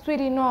 oh,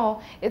 sweetie,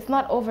 no, it's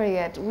not over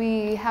yet.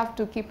 We have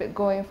to keep it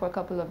going for a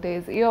couple of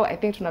days. Yo, I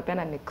think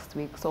tunapenda next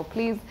week. So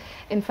please,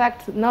 in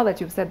fact, now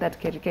that you've said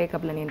that, KJK,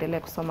 kabla niendelee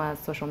kusoma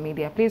social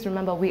media, please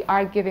remember we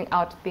are giving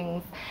out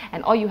things,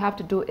 and all you have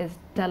to do is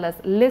tell us,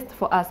 list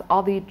for us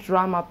all the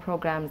drama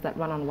programs that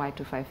run on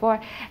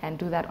Y254, and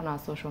do that on our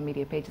social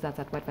media pages. That's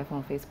at Y254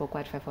 on Facebook,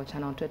 Y254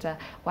 channel on Twitter,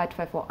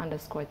 Y254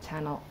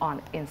 _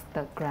 on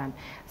Instagram.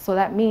 So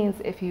that means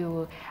if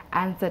you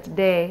answer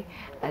today,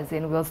 as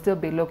in we'll still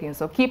be looking,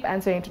 so keep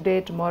answering today,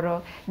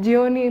 tomorrow,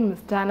 jioni,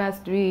 mchana,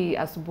 sijui,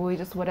 asubuhi,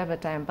 just whatever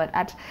time, but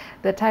at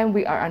the time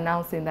we are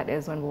announcing, that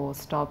is when we'll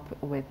stop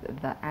with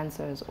the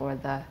answers or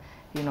the,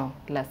 you know,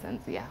 lessons.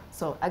 Yeah,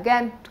 so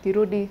again,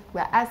 tukirudi,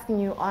 we're asking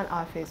you on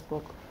our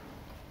Facebook,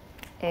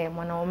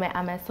 mwanaume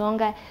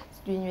amesonga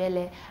sijui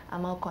nywele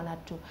ama uko na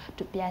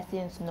tu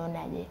piercings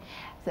unaonaje?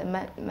 So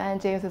man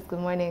James says, good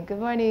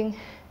morning.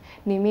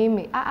 Ni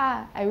mimi.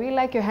 I really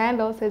like your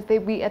handle. Says they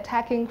be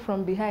attacking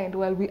from behind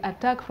while we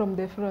attack from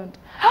the front.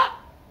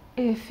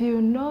 If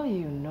you know,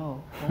 you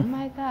know. Oh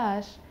my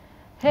gosh.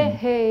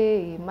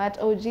 Hey, Matt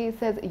OG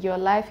says, your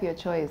life, your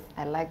choice.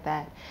 I like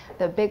that.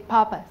 The Big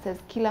Papa says,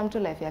 kila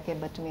mtu life yake,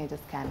 but to me I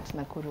just can't.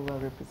 Nakuru well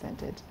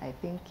represented. I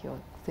think you're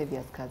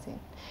Xavier's cousin.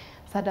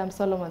 Saddam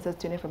Solomon says,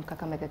 tuning from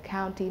Kakamega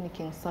County. Ni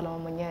King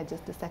Solomon mwenyewe,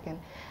 just a second.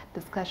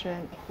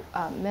 Discussion,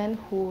 men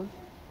who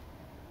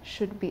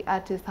should be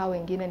artists, hao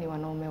wengine ni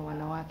wanaume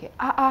wanawake.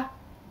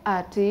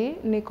 Ati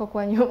niko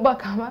kwa nyumba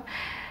kama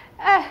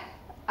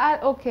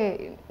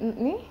okay,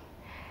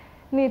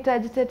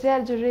 nitajitetea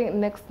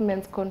during next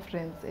men's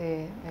conference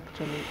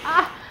actually.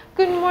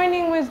 Good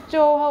morning Miss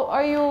Joe, how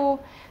are you?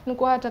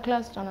 Niko hata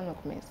class tuna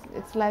nukumiss.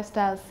 It's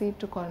lifestyle, see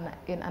tuko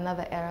in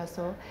another era,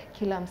 so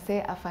kila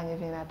mse afanye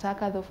vile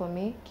nataka. Though for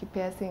me, keep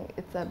piercing,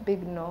 it's a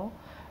big no.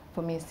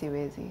 For me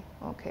siwezi.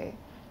 Okay.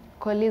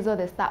 Kolizo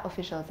the Star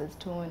Official says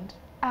tuned.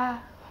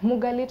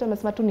 Mugalito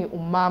amesema tu ni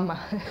umama.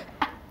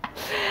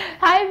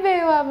 Hi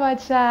Bewa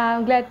Macha,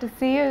 I'm glad to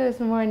see you this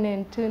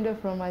morning. Tunde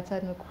from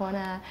Macha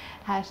Nukwana.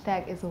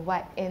 Hashtag is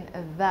Y in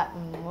the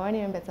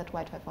morning. Remember, it's at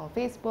Y254 on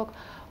Facebook,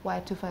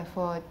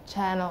 Y254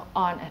 channel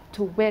on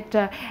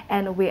Twitter.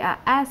 And we are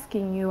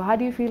asking you, how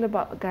do you feel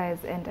about guys,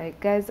 and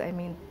guys, I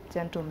mean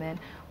gentlemen,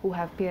 who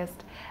have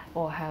pierced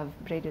or have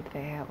braided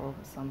their hair of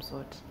some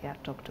sort? Yeah,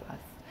 talk to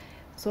us.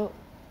 So,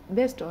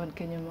 based on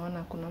Kenya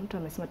Mwana, kuna mtu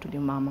amesema tu ni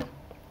mama.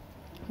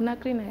 Una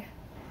agree naye?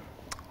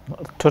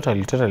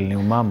 Totally ni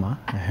umama,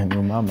 ni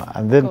umama.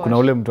 And then kuna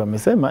ule mtu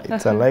amesema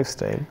it's a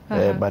lifestyle,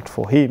 but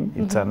for him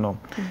it's a no.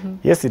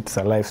 Yes, it's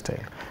a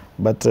lifestyle.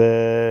 But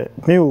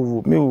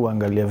mi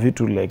huangalia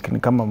vitu like ni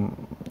kama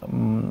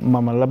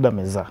mama labda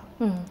amezaa.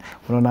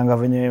 Unaonanga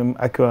venye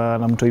akiwa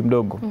na mtoi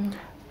mdogo.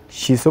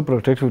 She's so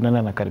protective, nani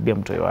anakaribia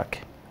mtoi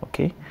wake.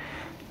 Okay?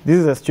 This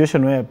is a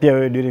situation where pia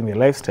wewe during the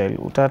lifestyle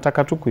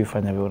utataka tu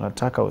kuifanya vile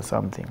unataka or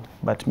something.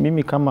 But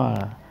mimi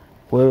kama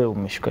wewe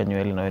umeshuka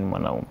nywele na wewe ni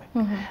mwanaume,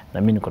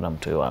 na mimi niko na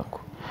mtoi wangu,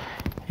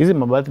 hizi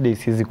birthday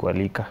siwezi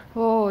kualika.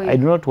 I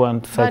do not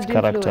want such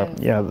character.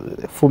 Yeah,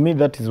 for me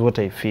that is what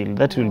I feel.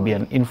 That will be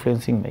an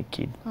influencing my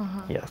kid.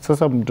 Yeah,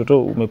 sasa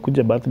mtoto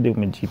umekuja birthday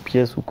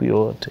umejips huku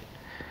yote,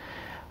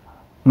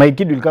 my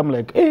kid will come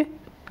like,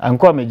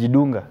 anko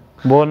amejidunga,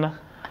 mbona?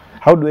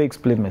 How do I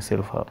explain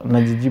myself?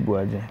 Najijibu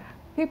aje?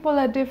 People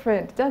are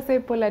different. Just say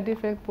people are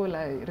different, people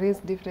are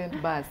raised different,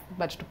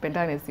 but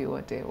tupendane si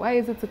wote. Why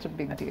is it such a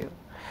big deal?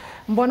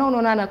 Mbona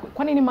unaonana,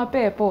 kwani ni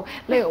mapepo?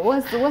 Like,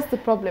 what's the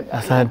problem?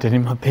 Asante, ni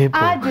mapepo.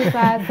 Aje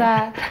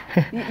sasa.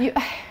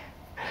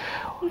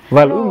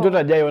 Val, mtoto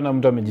hajaiona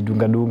mtu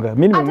amejidunga dunga.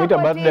 Mimi nimemuita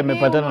birthday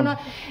amepatana.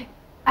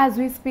 As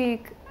we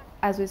speak,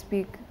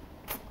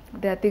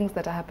 there are things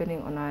that are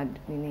happening on our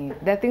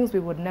there are things we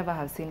would never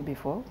have seen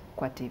before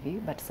kwa TV,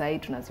 but sai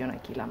tunaziona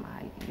kila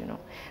mahali, you know.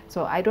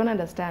 So I don't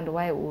understand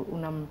why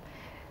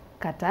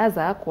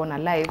unamkataza kuona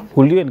live.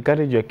 Will you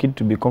encourage your kid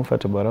to be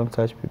comfortable around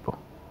such people?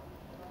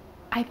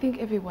 I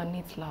think everyone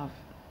needs love.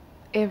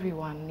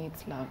 Everyone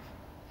needs love.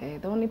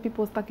 The only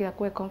people staki ya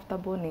kuwe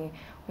comfortable ni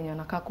wenye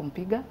wanakaa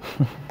kumpiga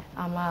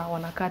ama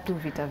wanakaa tu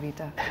vita.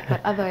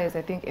 But otherwise,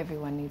 I think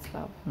everyone needs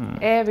love.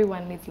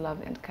 Everyone needs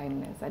love and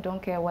kindness. I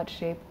don't care what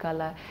shape,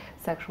 color,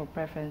 sexual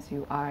preference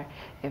you are.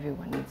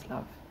 Everyone needs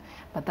love.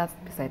 But that's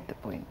beside the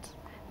point.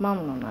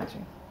 Mama unaonaje?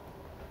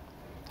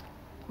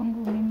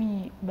 Kwangu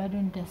mimi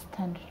bado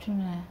nitastand tu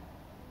na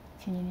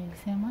chenye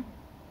nilisema.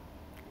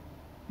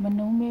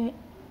 Mwanaume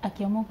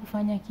akiamua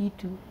kufanya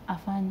kitu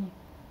afanye.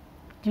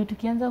 Juu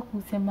tukianza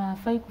kusema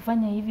afai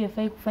kufanya hivi,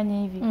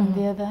 on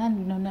the other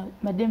hand unaona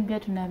madem pia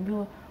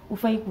tunaambiwa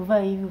ufai kuvaa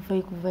hivi,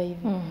 ufai kuvaa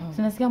hivi.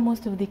 Tunasikia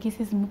most of the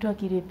cases mtu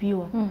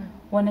akirepiwa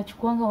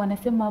wanachukuanga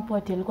wanasema hapo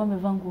ati alikuwa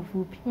amevaa nguo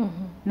fupi.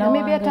 Na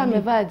maybe hata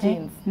amevaa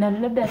jeans. Na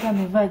labda hata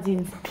amevaa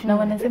jeans. Na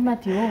wanasema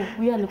ati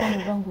huyu alikuwa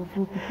amevaa nguo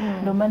fupi.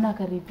 Ndio maana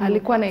akarepiwa.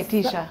 Alikuwa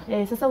anaitisha.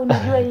 Sasa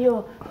unajua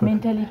hiyo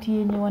mentality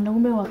yenye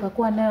wanaume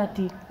wakakuwa nayo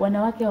ati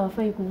wanawake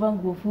hawafai kuvaa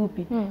nguo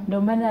fupi.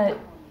 Ndio maana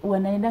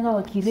wanaendanga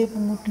wakirepu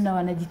mtu na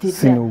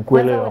wanajitetea. Si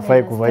ukweli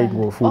hawafai kuvaa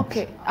nguo fupi.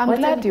 Okay, I'm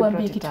glad you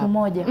brought kitu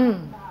moja.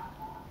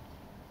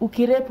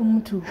 Ukirepu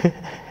mtu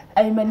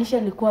haimaanishi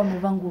alikuwa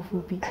amevaa nguo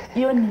fupi.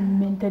 Hiyo ni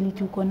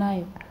mentality uko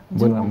nayo.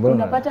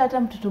 Unapata hata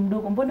mtoto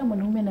mdogo, mbona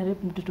mwanaume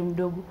anarepu mtoto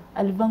mdogo?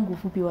 Alivaa nguo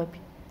fupi wapi?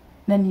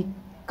 Na ni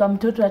kama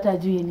mtoto hata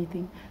ajui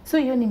anything. So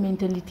hiyo ni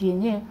mentality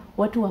yenyewe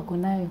watu wako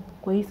nayo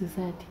kwa hii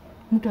society.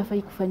 Mtu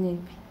hafai kufanya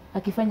hivi.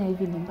 Akifanya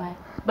hivi ni mbaya.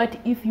 But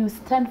if you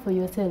stand for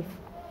yourself.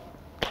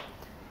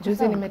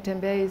 Juzi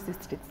nimetembea hizi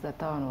streets za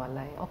town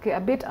walai. Okay, a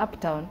bit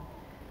uptown.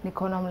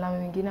 Nikaona mlami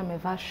mwingine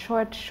amevaa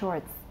shorts.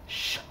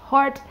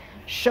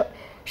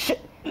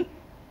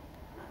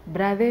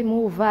 Brother,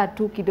 move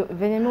tu kidogo.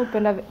 Venye mimi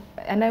upenda,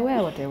 and I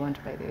wear what I want,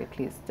 by the way,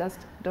 please. Just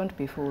don't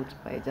be fooled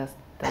by just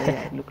the way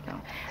I look now.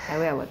 I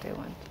wear what I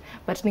want.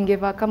 But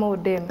ningevaa kama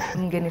udem,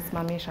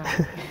 mngenisimamisha.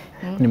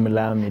 Ni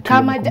mlami tu.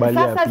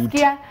 Sasa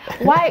sikia,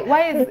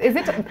 why is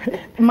it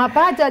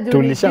mapaja juu?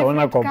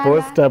 Tulishaona kwa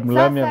poster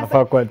mlami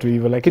anafaa kwa tu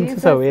hivyo, lakini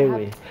sasa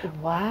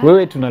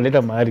wewe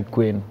tunaleta mahari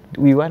kwenu.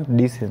 We want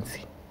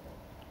decency.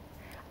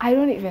 I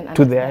don't even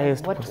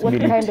understand what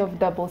kind of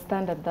double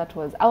standard that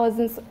was. I was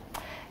in,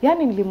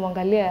 yani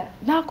nilimwangalia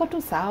na ako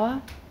tu sawa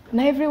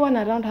na everyone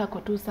around hako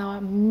tu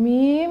sawa.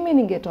 Mimi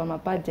ningetoa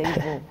mapaja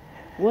hivyo.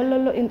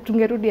 Wololo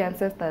tungerudi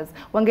ancestors.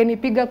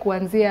 Wangenipiga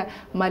kuanzia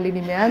mali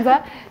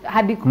nimeanza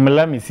hadi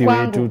mlami si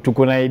wetu.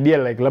 Tuko na idea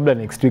like labda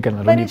next week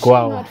anarudi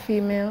kwao. But she's not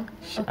female.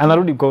 Okay.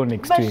 Anarudi kwao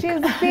next week. But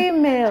she's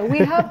female.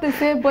 We have the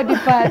same body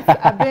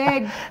parts.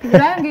 Abeg,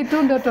 rangi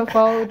tu ndo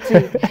tofauti.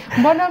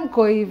 Mbona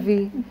mko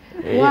hivi?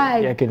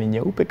 Why? Yake ni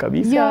nyeupe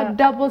kabisa. Your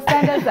double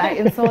standards are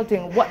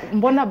insulting.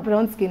 Mbona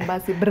brown skin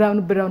basi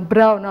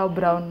brown au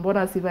brown?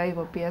 Mbona siva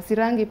hivyo pia? Si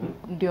rangi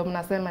ndio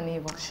mnasema ni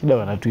hivyo. Shida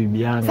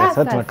wanatuibianga.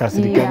 Sasa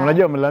tunakasirika.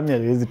 Unajua mlami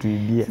hawezi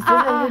tuibia.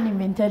 Sasa hiyo ni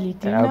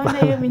mentality. Unaona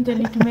hiyo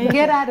mentality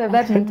get out of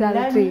that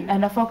mentality.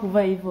 Anafaa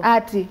kuvaa hivyo.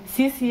 Ati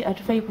sisi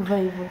hatufai kuvaa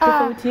hivyo.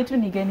 Tofauti yetu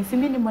ni gani? Si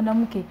mimi ni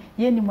mwanamke,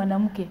 yeye ni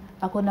mwanamke.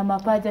 Ako na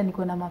mapaja,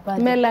 niko na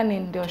mapaja.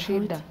 Melanin ndio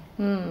shida.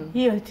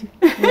 Hiyo tu.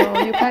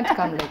 No, you can't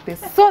come like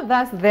this. So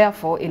that's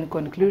therefore in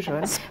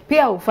conclusion,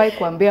 pia ufai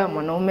kuambia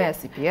mwanaume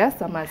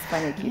asipias ama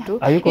asifanye kitu.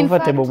 Are you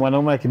comfortable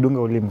mwanaume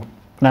akidunga ulimi?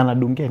 Na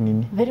anadungia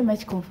nini? Very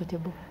much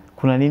comfortable.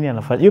 Kuna nini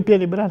anafanya? Hiyo pia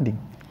ni branding.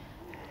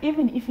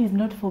 Even if it's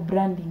not for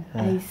branding,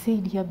 I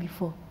said here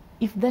before,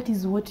 if that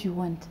is what you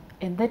want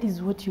and that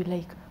is what you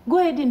like, go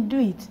ahead and do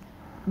it.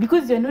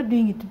 Because you're not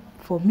doing it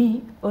for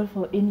me or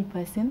for any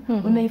person.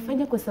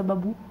 Unaifanya kwa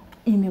sababu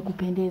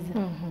imekupendeza.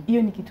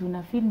 Hiyo ni kitu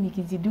una feel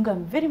nikijidunga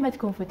I'm very much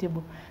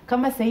comfortable.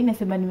 Kama sasa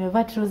nasema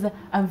nimevaa trouser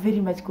I'm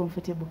very much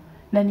comfortable.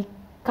 Na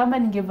kama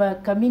ningevaa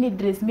kamini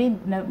dress mimi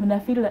na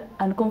feel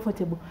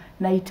uncomfortable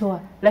naitoa.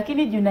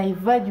 Lakini juu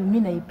naivaa juu mimi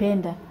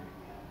naipenda.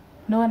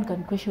 No one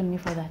can question me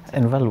for that.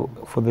 And Valo,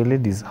 for the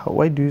ladies,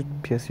 why do you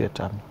pierce your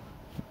tummy?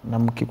 Na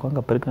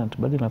mkikwanga pregnant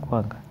bado na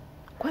kwanga.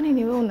 Kwani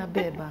ni wewe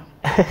unabeba?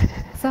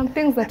 Some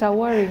things that are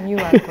worrying you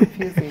are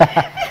confusing.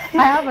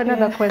 I have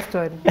another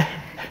question.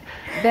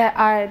 There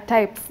are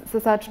types.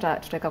 Sasa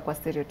tutaweka kwa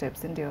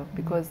stereotypes ndio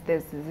because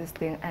there's this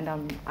thing and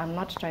I'm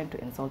not trying to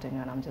insult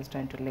anyone. I'm just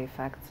trying to lay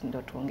facts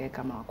ndio tuongee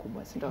kama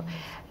wakubwa.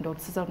 Ndio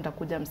sasa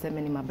mtakuja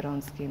mseme ni ma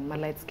brown skin, ma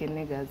light skin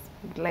niggas.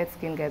 Light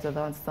skin guys are the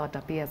ones that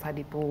appear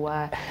hadi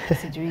poa,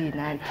 sijui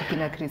na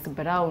kina Chris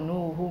Brown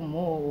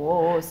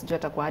sijui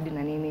atakuwa hadi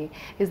na nini.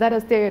 Is that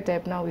a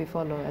stereotype now we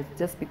follow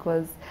just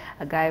because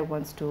a guy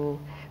wants to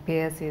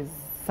pierce his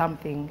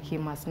something, he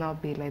must now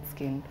be light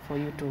skinned for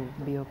you to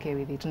be okay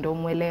with it? Ndo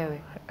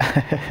mwelewe.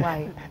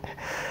 Why?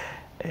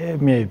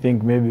 I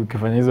think maybe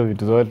ukifanya hizo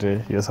vitu zote,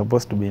 you're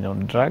supposed to be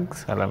on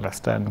drugs. I'll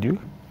understand you.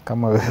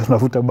 Kama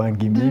unavuta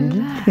bangi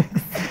mingi,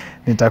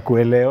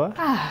 nitakuelewa.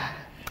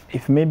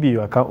 If maybe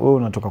you are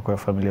unatoka kwa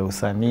familia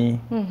usanii,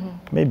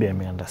 maybe I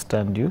may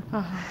understand you.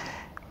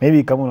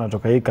 Maybe kama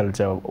unatoka hii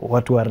culture,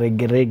 watu wa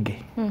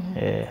reggae.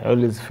 I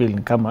always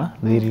feel kama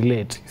they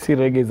relate. See,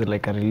 reggae is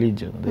like a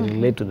religion. They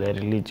relate to their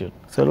religion.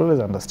 So I'll always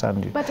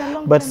understand you.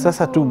 But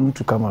sasa tu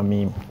mtu kama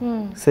mimi,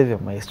 save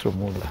Maestro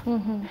Mula.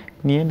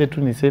 Niende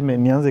tu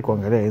nianze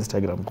kuangalia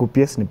Instagram,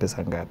 kupies ni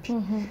pesa ngapi?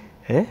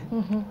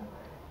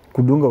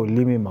 Kudunga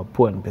ulimi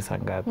mapua ni pesa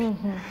ngapi?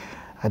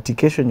 Ati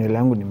kesho nywele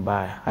yangu ni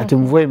mbaya. Ati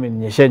mvua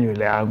imeninyeshia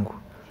nywele yangu.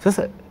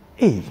 Sasa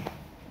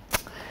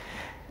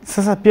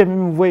sasa pia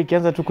mimi mvua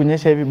ikianza tu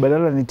kunyesha hivi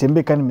badala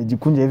nitembee kama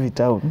nimejikunja hivi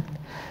town.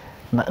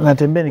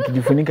 Natembea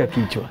nikijifunika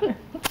kichwa.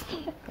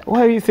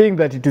 Why are you saying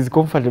that it is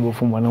comfortable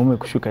for mwanaume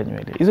kushuka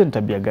nywele? Hizo ni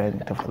tabia gani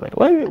tafadhali?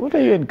 What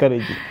are you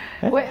encouraging?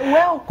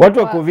 Watu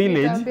wako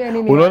village,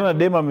 unaona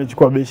dema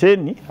amechukua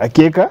besheni,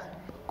 akiweka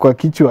kwa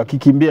kichwa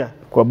akikimbia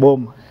kwa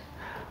boma.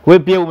 Wewe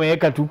pia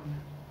umeweka tu.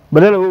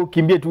 Badala wewe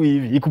ukimbie tu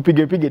hivi,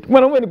 ikupige.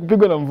 Mwanaume ni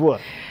kupigwa na mvua.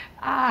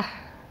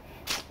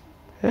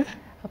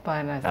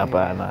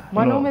 Hapana.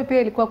 Mwanaume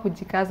pia ilikuwa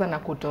kujikaza na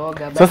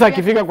kutoga. Sasa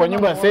akifika kwa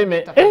nyumba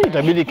aseme,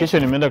 itabidi kesho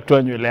nimeenda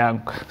kutoa nywele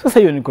yangu. Sasa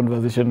hiyo ni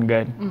conversation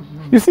gani?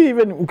 You see,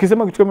 even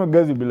ukisema kitu kama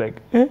guys, you'll be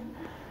like,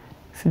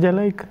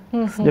 sijalike,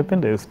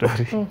 sijapenda hiyo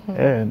story.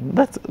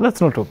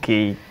 That's not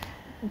okay.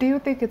 Do you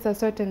think it's a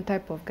certain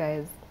type of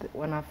guys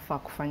wanafaa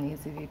kufanya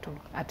hizi vitu?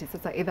 Ati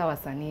sasa either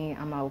wasanii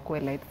ama ukue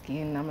light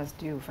skin ama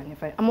sijui ufanye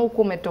ama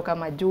uko umetoka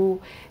majuu,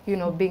 you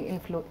know, being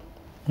influenced.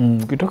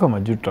 Ukitoka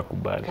majuu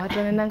tutakubali. Watu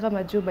wanaendanga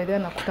majuu by the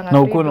way nakutanga.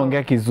 Na uko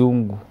unaongea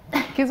kizungu.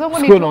 Kizungu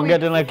ni. Uko unaongea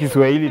tena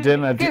Kiswahili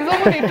tena. Kizungu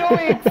ni 2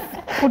 weeks.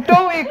 For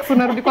 2 weeks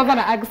unarudi kwanza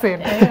na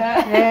accent.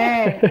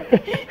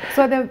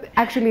 So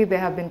there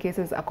have been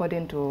cases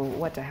according to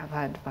what I have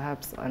heard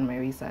perhaps on my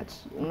research.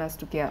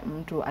 Unastukia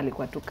mtu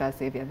alikuwa tu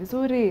kasevia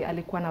vizuri,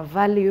 alikuwa na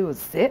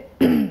values,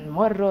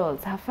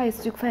 morals, hafai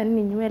sijui kufanya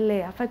nini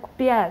nywele, hafai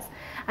kupias.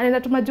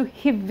 Anaenda tu majuu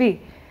hivi.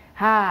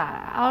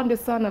 Hao ndio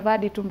sana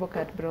vadi tumbo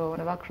cut bro,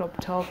 unavaa crop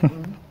top,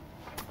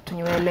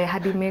 tunywele,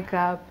 hadi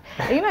makeup.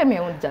 You know, I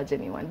won't judge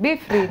anyone. Be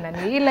free,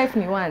 nani. Life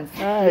ni once.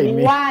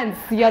 Once.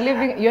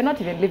 You're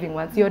not even living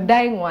once. You're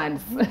dying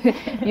once.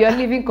 You're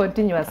living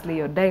continuously.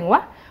 You're dying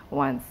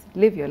once.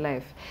 Live your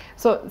life.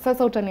 So,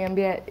 sasa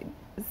utaniambia,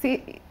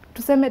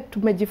 tuseme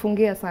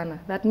tumejifungia sana.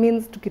 That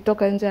means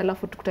tukitoka nje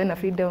alafu tukutane na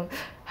freedom.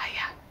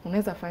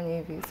 Unaweza fanya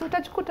hivi. So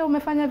utachukuta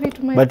umefanya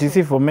vitu maipo. But you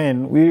see, for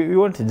men, we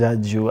won't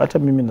judge you. Hata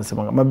mimi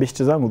nasema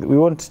mabeshte zangu, we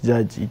won't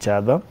judge each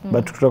other,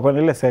 but tutakuwa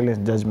na ile silent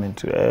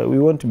judgment. We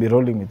won't be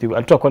rolling with you.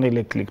 Tutakuwa na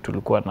ile click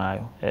tulikuwa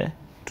nayo,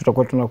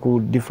 tutakuwa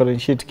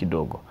tunakudifferentiate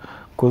kidogo,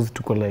 cause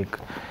tuko like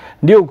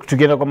ndio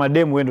tukienda kwa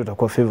mademu wewe ndio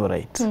utakuwa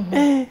favorite.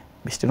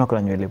 Beshte wako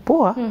na nywele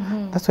poa.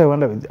 That's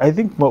why I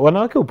think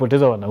wanawake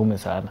hupoteza wanaume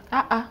sana.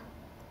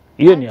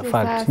 Hiyo ni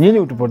fact. Nyinyi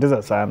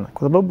utupoteza sana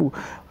kwa sababu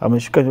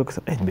ameshuka nywele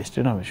kusema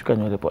beshte na ameshuka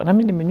nywele poa. Na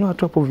mimi nimenyoa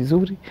tu hapo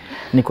vizuri.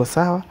 Niko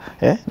sawa,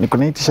 niko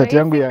na t-shirt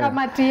yangu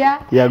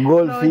ya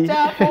golfi.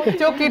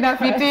 Choki na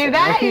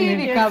fitina hii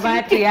ni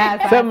kamatia.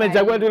 Sasa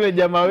mmechagua tu ile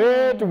jamaa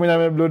wetu mwenye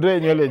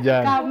ameblonde nywele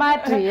jana.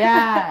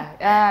 Kamatia.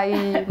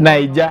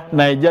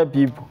 Naija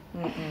people.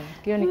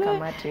 Hiyo ni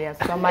kamatia.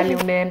 Sasa mali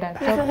unaenda.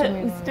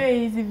 Stay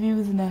hizi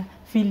views na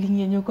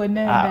feeling yenye uko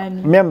nayo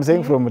ndani. Me I'm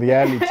saying from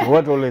reality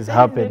what always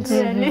happens.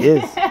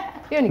 Yes.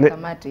 Hiyo ni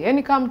kamati.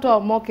 Yaani kama mtu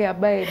amoke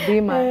abaye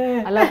bima,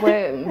 alafu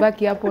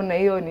mbaki hapo na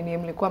hiyo nini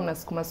mlikuwa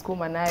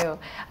mnasukuma nayo.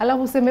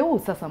 Alafu useme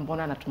sasa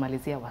mbona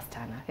anatumalizia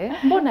wasichana?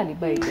 Mbona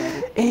alibai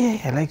gari?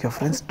 I like your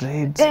friend's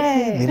dreads.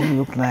 They really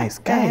look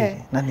nice. Guy,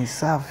 na ni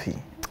safi.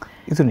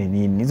 Hizo ni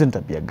nini? Hizo ni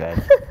tabia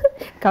gani?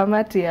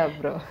 Kamati ya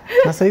bro.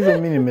 Sasa hizo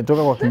mimi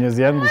nimetoka kwa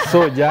kinyozi yangu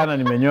jana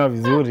nimenyoa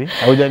vizuri.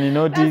 Haujani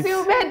notice. Si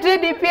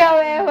umedread pia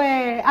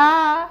wewe.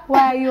 Why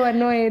are you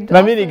annoyed?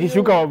 Na mimi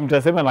nikishuka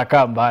mtasema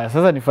nakaa mbaya.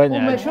 Sasa nifanye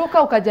aje?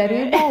 Umeshuka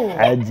ukajaribu.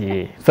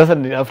 Aje. Sasa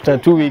ni after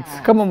 2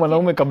 weeks kama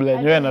mwanaume kabla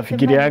ya nyoa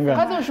anafikirianga.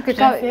 Kwanza ushuke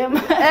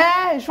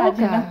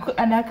shuka.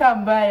 Anakaa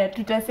mbaya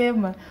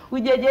tutasema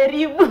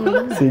hujajaribu.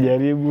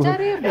 Sijaribu.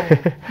 Jaribu.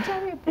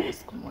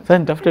 Sasa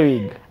nitafuta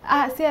wig.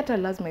 Si hata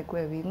lazima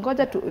ikuwe wig.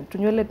 Ngoja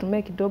tunywele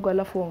tumee kidogo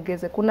alafu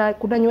ongeze.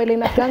 Kuna nywele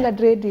inakanga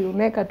dread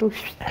unaweka tu.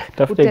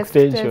 Tafuta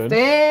extension.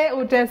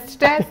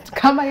 Test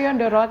kama hiyo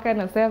ndio roho yake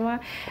anasema,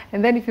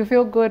 and then if you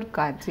feel good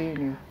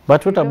continue.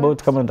 But what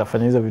about kama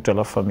nitafanya hizo vitu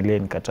alafu familia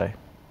inikatai?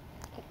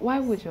 Why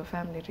would your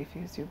family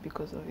refuse you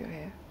because of your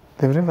hair?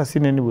 They've never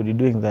seen anybody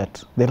doing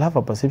that. They'll have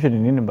a perception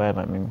in nini mbaya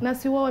na mimi. Na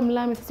si wao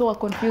mlami sasa wa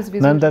confused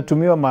vizuri. Na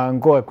nitatumiwa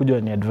maango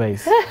akuja ni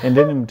advice. And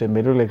then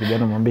mtembelee ile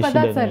kijana mwambie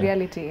shida ni. But that's a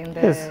reality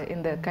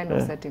in the kind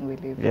of setting we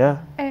live. Yeah.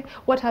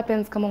 What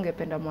happens kama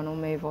ungependa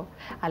mwanaume hivyo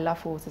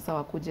alafu sasa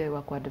wakuje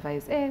waku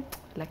advise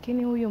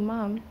lakini huyu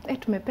mom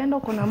tumependa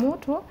uko na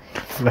mtu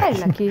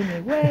lakini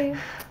we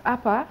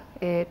hapa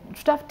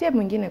tutafutie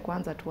mwingine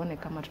kwanza tuone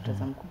kama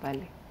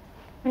tutazamkubali.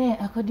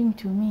 According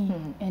to me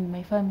and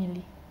my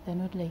family,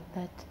 they're not like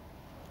that.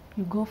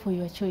 You go for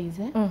your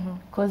choice,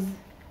 because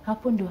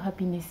hapo ndio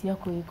happiness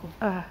yako iko.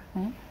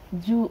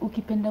 Juu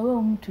ukipenda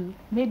wewe mtu,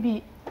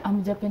 maybe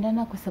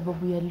amjapendana kwa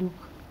sababu ya look,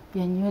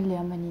 ya nywele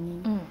ama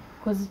nini.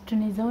 Because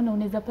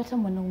unaweza pata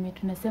mwanaume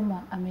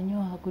tunasema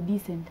amenyoa hako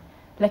decent,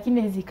 lakini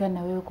hawezi kaa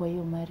na wewe kwa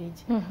hiyo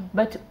marriage.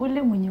 But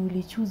ule mwenye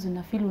ulichoose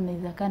na feel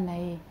unaweza kaa na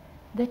yeye,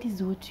 that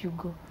is what you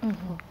go.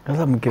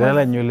 Sasa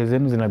mkilala nywele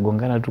zenu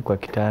zinagongana tu kwa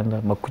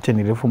kitanda, makucha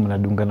ni refu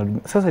mnadungana.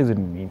 Sasa hizo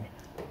ni nini?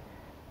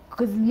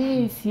 Because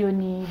me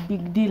sioni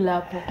big deal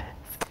hapo.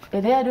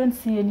 I don't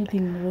see anything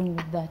wrong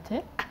with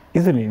that.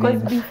 Hizo ni nini?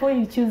 Because before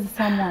you choose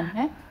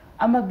someone,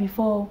 ama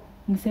before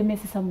mseme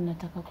sasa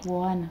mnataka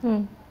kuoana,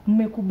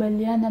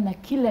 mmekubaliana na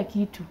kila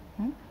kitu.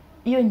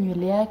 Hiyo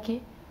nywele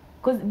yake,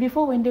 because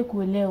before uende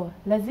kuolewa,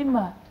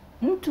 lazima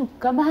mtu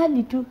kama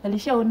hali tu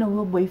alishaona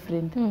huyo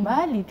boyfriend,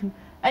 mahali tu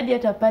hadi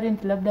hata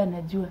parent labda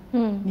anajua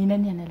ni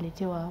nani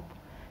analetewa hapo.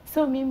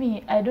 So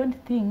mimi I don't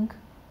think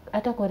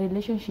hata kwa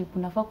relationship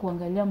unafaa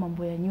kuangalia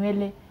mambo ya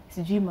nywele,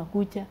 sijui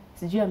makucha,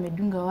 sijui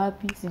amedunga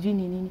wapi, sijui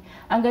ni nini.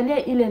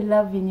 Angalia ile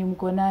love yenye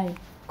mko nayo,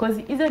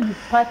 because hizo ni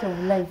part of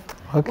life.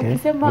 Okay.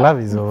 Ukisema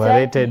Love is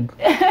overrated.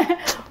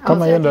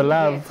 Kama hiyo ndo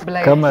love,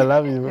 kama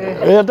love is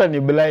wewe hata ni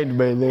blind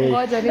by the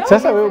way.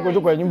 Sasa wewe uko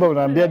tu kwa nyumba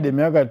unaambia demu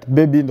yako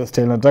baby ndo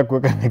style nataka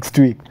kuweka next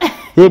week.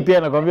 Yeye pia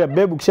anakuambia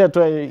babe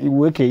ukishatoa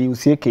uweke hii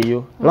usiweke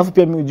hiyo. Alafu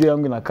pia mimi ujue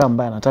yangu inakaa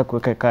mbaya nataka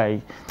kuweka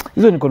kai.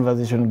 Hizo ni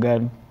conversation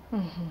gani?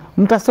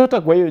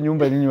 Mtasota kwa hiyo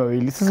nyumba nyinyi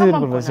wawili. Sasa hiyo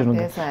ni conversation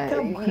gani?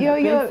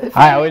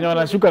 Haya wenye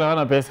wanashuka na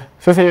wana pesa.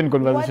 Sasa hiyo ni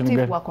conversation gani?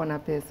 What if wako na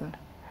pesa?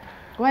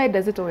 Why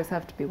does it always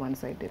have to be one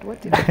sided?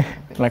 What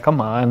if na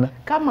kama hawana?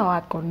 Kama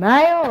wako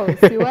nayo,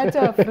 si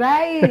wacha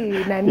wafurahi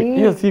na nini?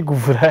 Hiyo si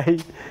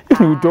kufurahi,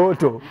 ni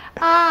utoto.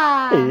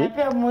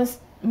 Pia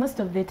most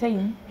of the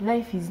time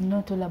life is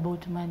not all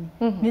about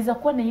money. Niweza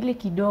kuwa na ile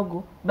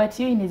kidogo but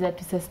hiyo inaweza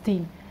tu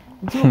sustain.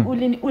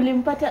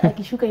 Ulimpata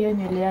akishuka hiyo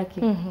nywele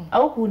yake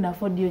au kuna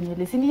afford hiyo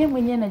nywele. Si ni yeye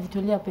mwenyewe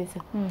anajitolea pesa.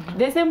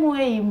 The same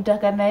way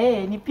mtaka na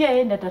yeye ni pia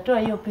yeye atatoa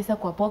hiyo pesa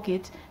kwa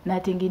pocket na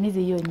atengeneze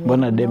hiyo nywele.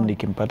 Mbona dem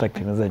nikimpata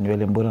akitengeneza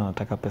nywele mbona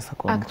nataka pesa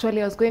kwa? Actually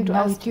I was going to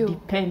ask you.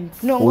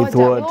 Depends. No,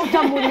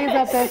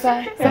 utamuuliza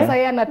pesa. Sasa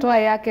yeye anatoa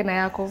yake na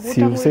yako.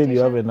 Si you said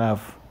you have enough.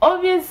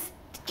 Obvious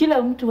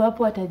kila mtu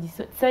hapo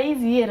atajiso.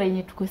 Saizi yeye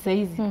yenye tuko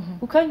saizi.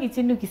 Ukangi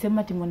chini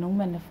ukisema ati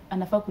mwanaume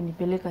anafaa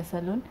kunipeleka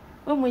salon.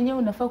 Wewe mwenyewe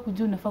unafaa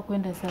kujua unafaa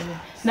kwenda salon.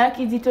 Na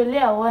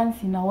akijitolea once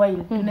in a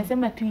while,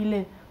 tunasema tu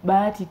ile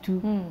bahati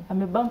tu.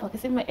 Amebamba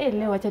akasema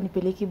leo acha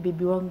nipeleke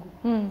baby wangu.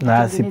 Na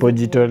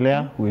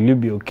asipojitolea, will you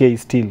be okay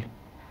still?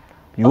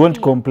 You won't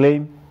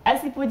complain?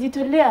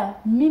 Asipojitolea,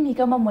 mimi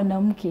kama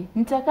mwanamke,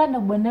 nitakaa na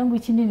bwanangu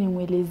chini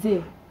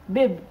nimwelezee.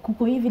 Babe,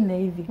 kuko hivi na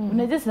hivi.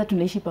 Unajua sasa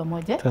tunaishi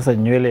pamoja. Sasa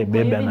nywele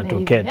babe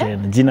anatokea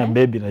tena. Jina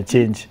babe na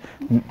change.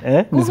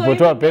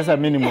 Nisipotoa pesa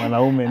mimi ni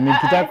mwanaume.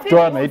 Nikitaka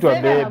kutoa naitwa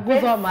babe.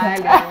 Anaguzwa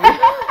mahali.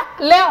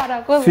 Leo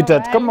anaguzwa.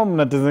 Sweetheart, kama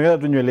mnatengeneza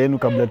tu nywele yenu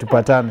kabla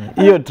tupatane,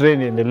 hiyo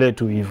trend endelee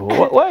tu hivyo.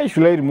 Why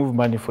should I remove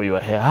money for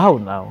your hair? How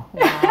now?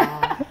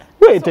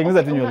 Wewe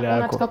tengeneza tu nywele yako.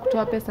 Unataka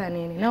kutoa pesa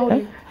nini?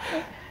 Nauli.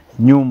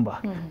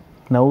 Nyumba.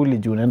 Nauli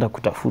juu unaenda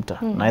kutafuta,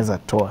 naweza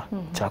toa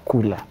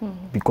chakula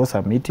because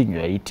I'm eating, you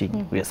are eating,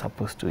 we are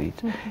supposed to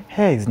eat.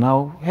 Hair is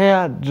now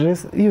hair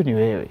dress, hiyo ni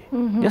wewe.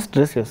 Just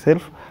dress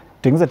yourself,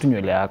 tengeneza tu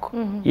nywele yako.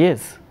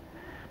 Yes.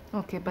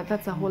 Okay, but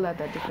that's a whole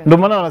other different. Ndio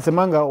maana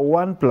wanasemanga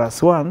 1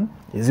 + 1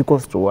 is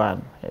equals to 1.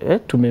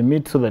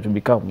 Tumemeet so that we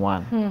become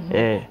one.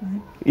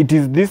 It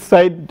is this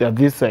side and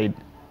this side.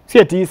 Si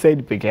ati hii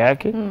side peke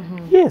yake.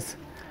 Yes.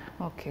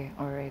 Okay,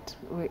 all right.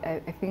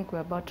 I think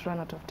we're about to run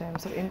out of time.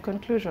 So in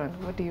conclusion,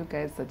 what do you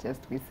guys suggest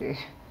we say?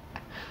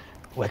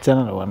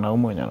 Wachana na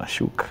wanaume wenye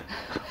wanashuka.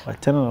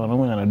 Wachana na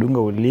wanaume wenye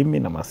wanadunga ulimi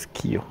na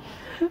masikio.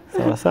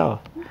 Sawa sawa?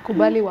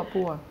 Kubali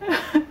wapua.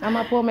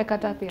 Ama pua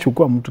umekata pia.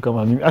 Chukua mtu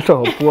kama mimi, hata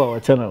wapua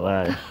wachana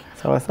naye.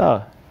 Sawa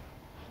sawa?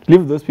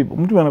 Leave those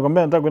people. Mtu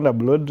anakuambia anataka kwenda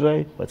blow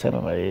dry,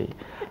 wachana na yeye.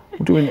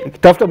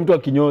 Tafuta mtu wa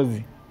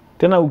kinyozi.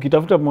 Tena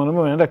ukitafuta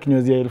mwanamume anaenda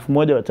kinyozi ya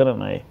 1000 wachana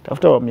naye.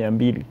 Tafuta wa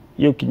 200.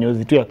 Hiyo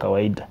kinyozi tu ya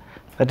kawaida.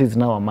 That is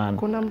now a man.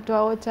 Kuna mtu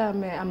aocha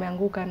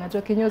ameanguka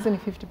anajua kinyozi ni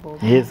 50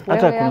 bob. Yes,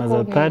 hata kuna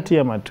za 30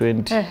 ama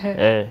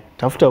 20.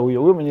 Tafuta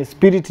huyo. Huyo mwenye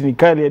spirit ni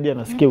kali hadi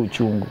anasikia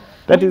uchungu.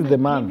 That is the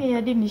man. Mimi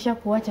hadi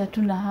nishakuacha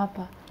tu na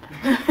hapa.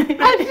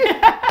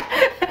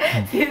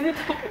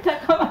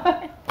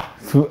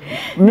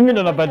 Mimi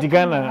ndo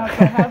napatikana.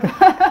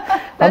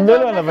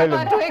 Ambele wanavaile.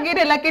 Watu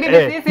wengine lakini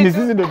ni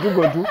sisi ndo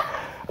tuko tu.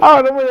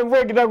 Na mwenye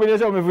mvua kitaka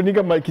kunyesha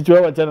umefunika kichwa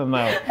yao wachana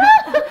nao.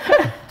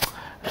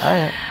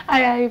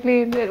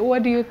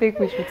 What do you think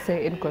we should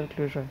say in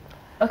conclusion?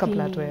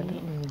 Okay,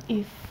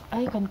 if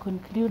I can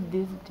conclude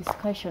this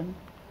discussion,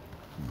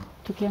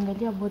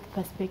 tukiangalia both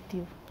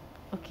perspective.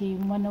 Okay,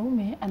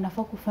 mwanaume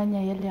anafaa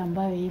kufanya yale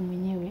ambayo yeye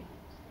mwenyewe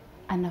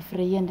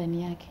anafurahia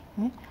ndani yake.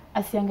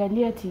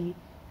 Asiangalie ati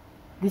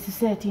the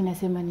society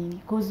inasema nini.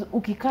 Because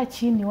ukikaa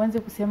chini uanze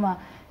kusema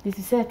the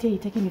society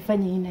haitaki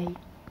nifanye hii na hii,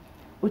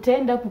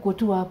 utaenda hapo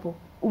tu hapo,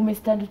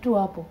 umestand tu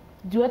hapo.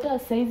 Juu hata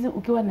saizi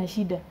ukiwa na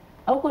shida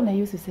hauko na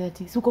hiyo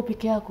society, uko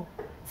peke yako.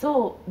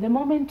 So the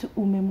moment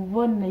move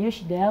on na hiyo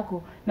shida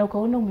yako na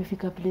ukaona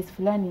umefika place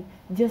fulani,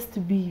 just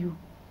be you.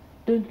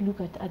 Don't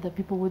look at other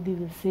people what they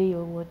will say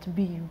or what,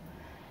 be you.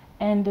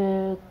 And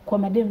kwa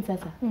madem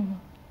sasa,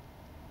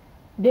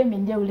 dem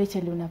ndio ule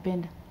chali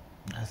unapenda.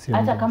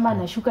 Hata kama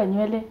anashuka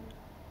nywele,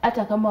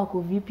 hata kama wako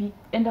vipi,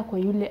 enda kwa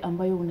yule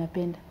ambayo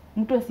unapenda.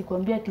 Mtu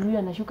asikwambia ati huyu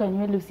anashuka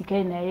nywele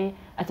usikae na yeye,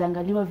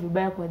 ataangaliwa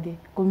vibaya kwa the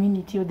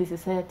community or the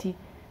society.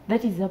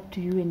 That is up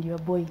to you and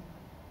your boy.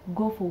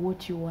 Go for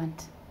what you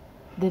want.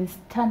 Then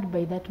stand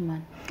by that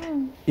man.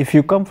 If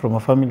you come from a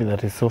family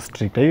that is so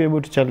strict, are you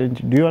able to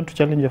challenge? Do you want to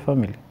challenge your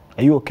family?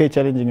 Are you okay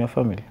challenging your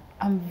family?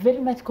 I'm very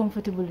much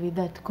comfortable with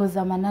that because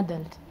I'm an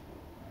adult.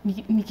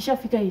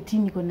 Nikishafika 18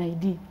 niko na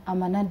ID.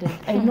 I'm an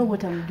adult. I know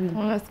what I'm doing.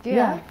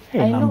 Unasikia?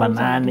 Namba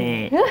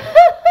 8.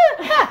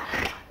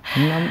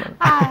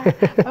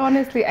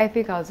 Honestly, I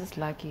think I was just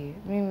lucky.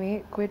 Mimi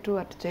kwetu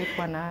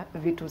hatujaikuwa na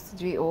vitu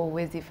sijui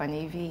huwezi fanya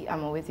hivi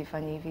ama huwezi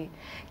fanya hivi.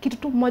 Kitu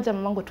tu mmoja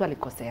mamangu tu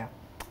alikosea.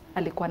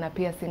 Alikuwa na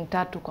piercing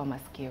 3 kwa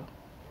masikio.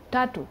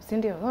 3, si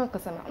ndio?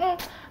 Akasema,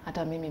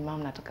 hata mimi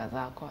mama nataka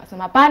zako.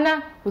 Akasema,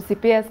 hapana,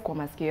 usipierce kwa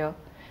masikio.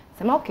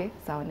 Sema okay,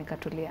 sawa,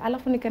 nikatulia.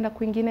 Alafu nikaenda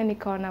kwingine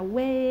nikaona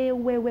we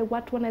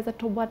watu wanaweza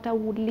toboa hata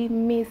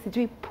ulimi,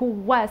 sijui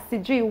pua,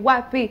 sijui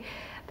wapi.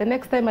 The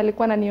next time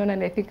alikuwa ananiona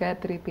and I think I had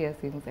 3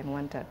 piercings and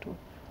 1 tattoo.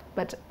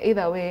 But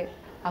either way,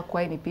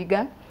 hakuwahi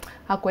nipiga,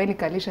 hakuwahi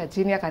nikalisha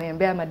chini,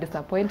 akaniambia ma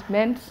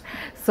disappointment.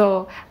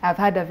 So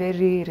I've had a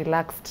very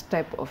relaxed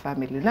type of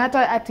family. Na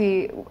hata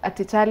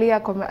ati Charlie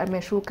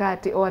ameshuka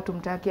ati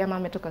tumtaki ama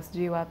ametoka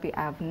sijui wapi.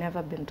 I've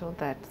never been told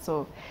that.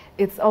 So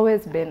it's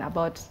always been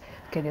about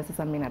Kenya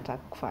sasa mimi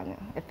nataka kufanya.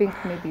 I think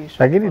maybe you should.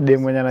 Lakini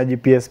dem mwenye ana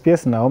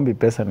GPS naombi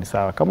pesa ni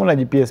sawa. Kama una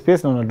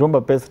GPS na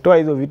unatuomba pesa, toa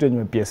hizo vitu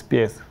yenye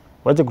GPS.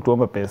 Wacha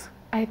kutuomba pesa.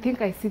 I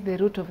think I see the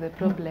root of the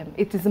problem.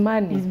 It is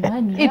money. It's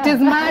money. It is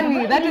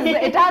money. That is.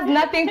 It has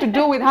nothing to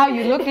do with how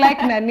you look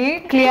like, Nani.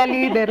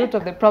 Clearly, the root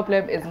of the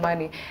problem is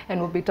money, and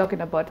we'll be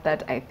talking about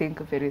that, I think,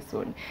 very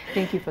soon.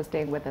 Thank you for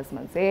staying with us,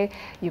 Manze.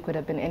 You could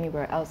have been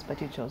anywhere else,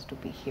 but you chose to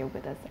be here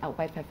with us at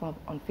Y254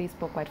 on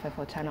Facebook,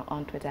 Y254 channel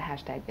on Twitter.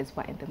 Hashtag is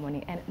Y in the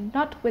morning. And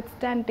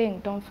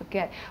notwithstanding, don't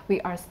forget,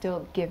 we are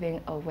still giving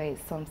away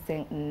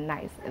something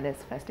nice this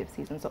festive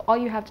season. So all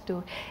you have to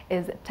do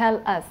is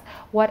tell us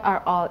what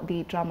are all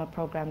the drama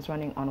programs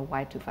running on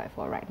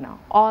Y254 right now.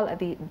 All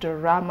the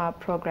drama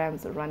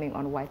programs running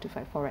on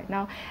Y254 right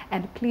now.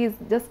 And please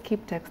just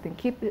keep texting.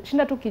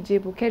 Shinda tu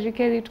kijibu.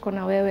 Keri tuko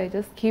na wewe.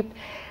 Just keep.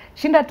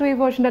 Shinda tu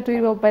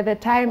hivyo. By the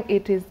time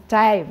it is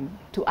time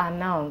to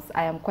announce,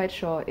 I am quite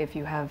sure if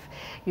you have,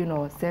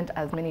 sent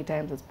as many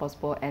times as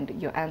possible and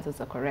your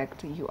answers are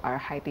correct, you are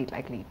highly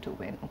likely to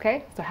win.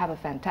 Okay? So have a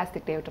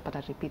fantastic day.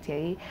 Utapata repeat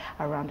hii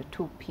around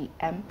 2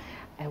 p.m.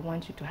 I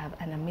want you to have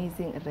an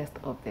amazing rest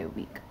of the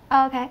week.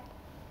 Okay?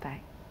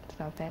 Bye.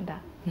 Tunapenda.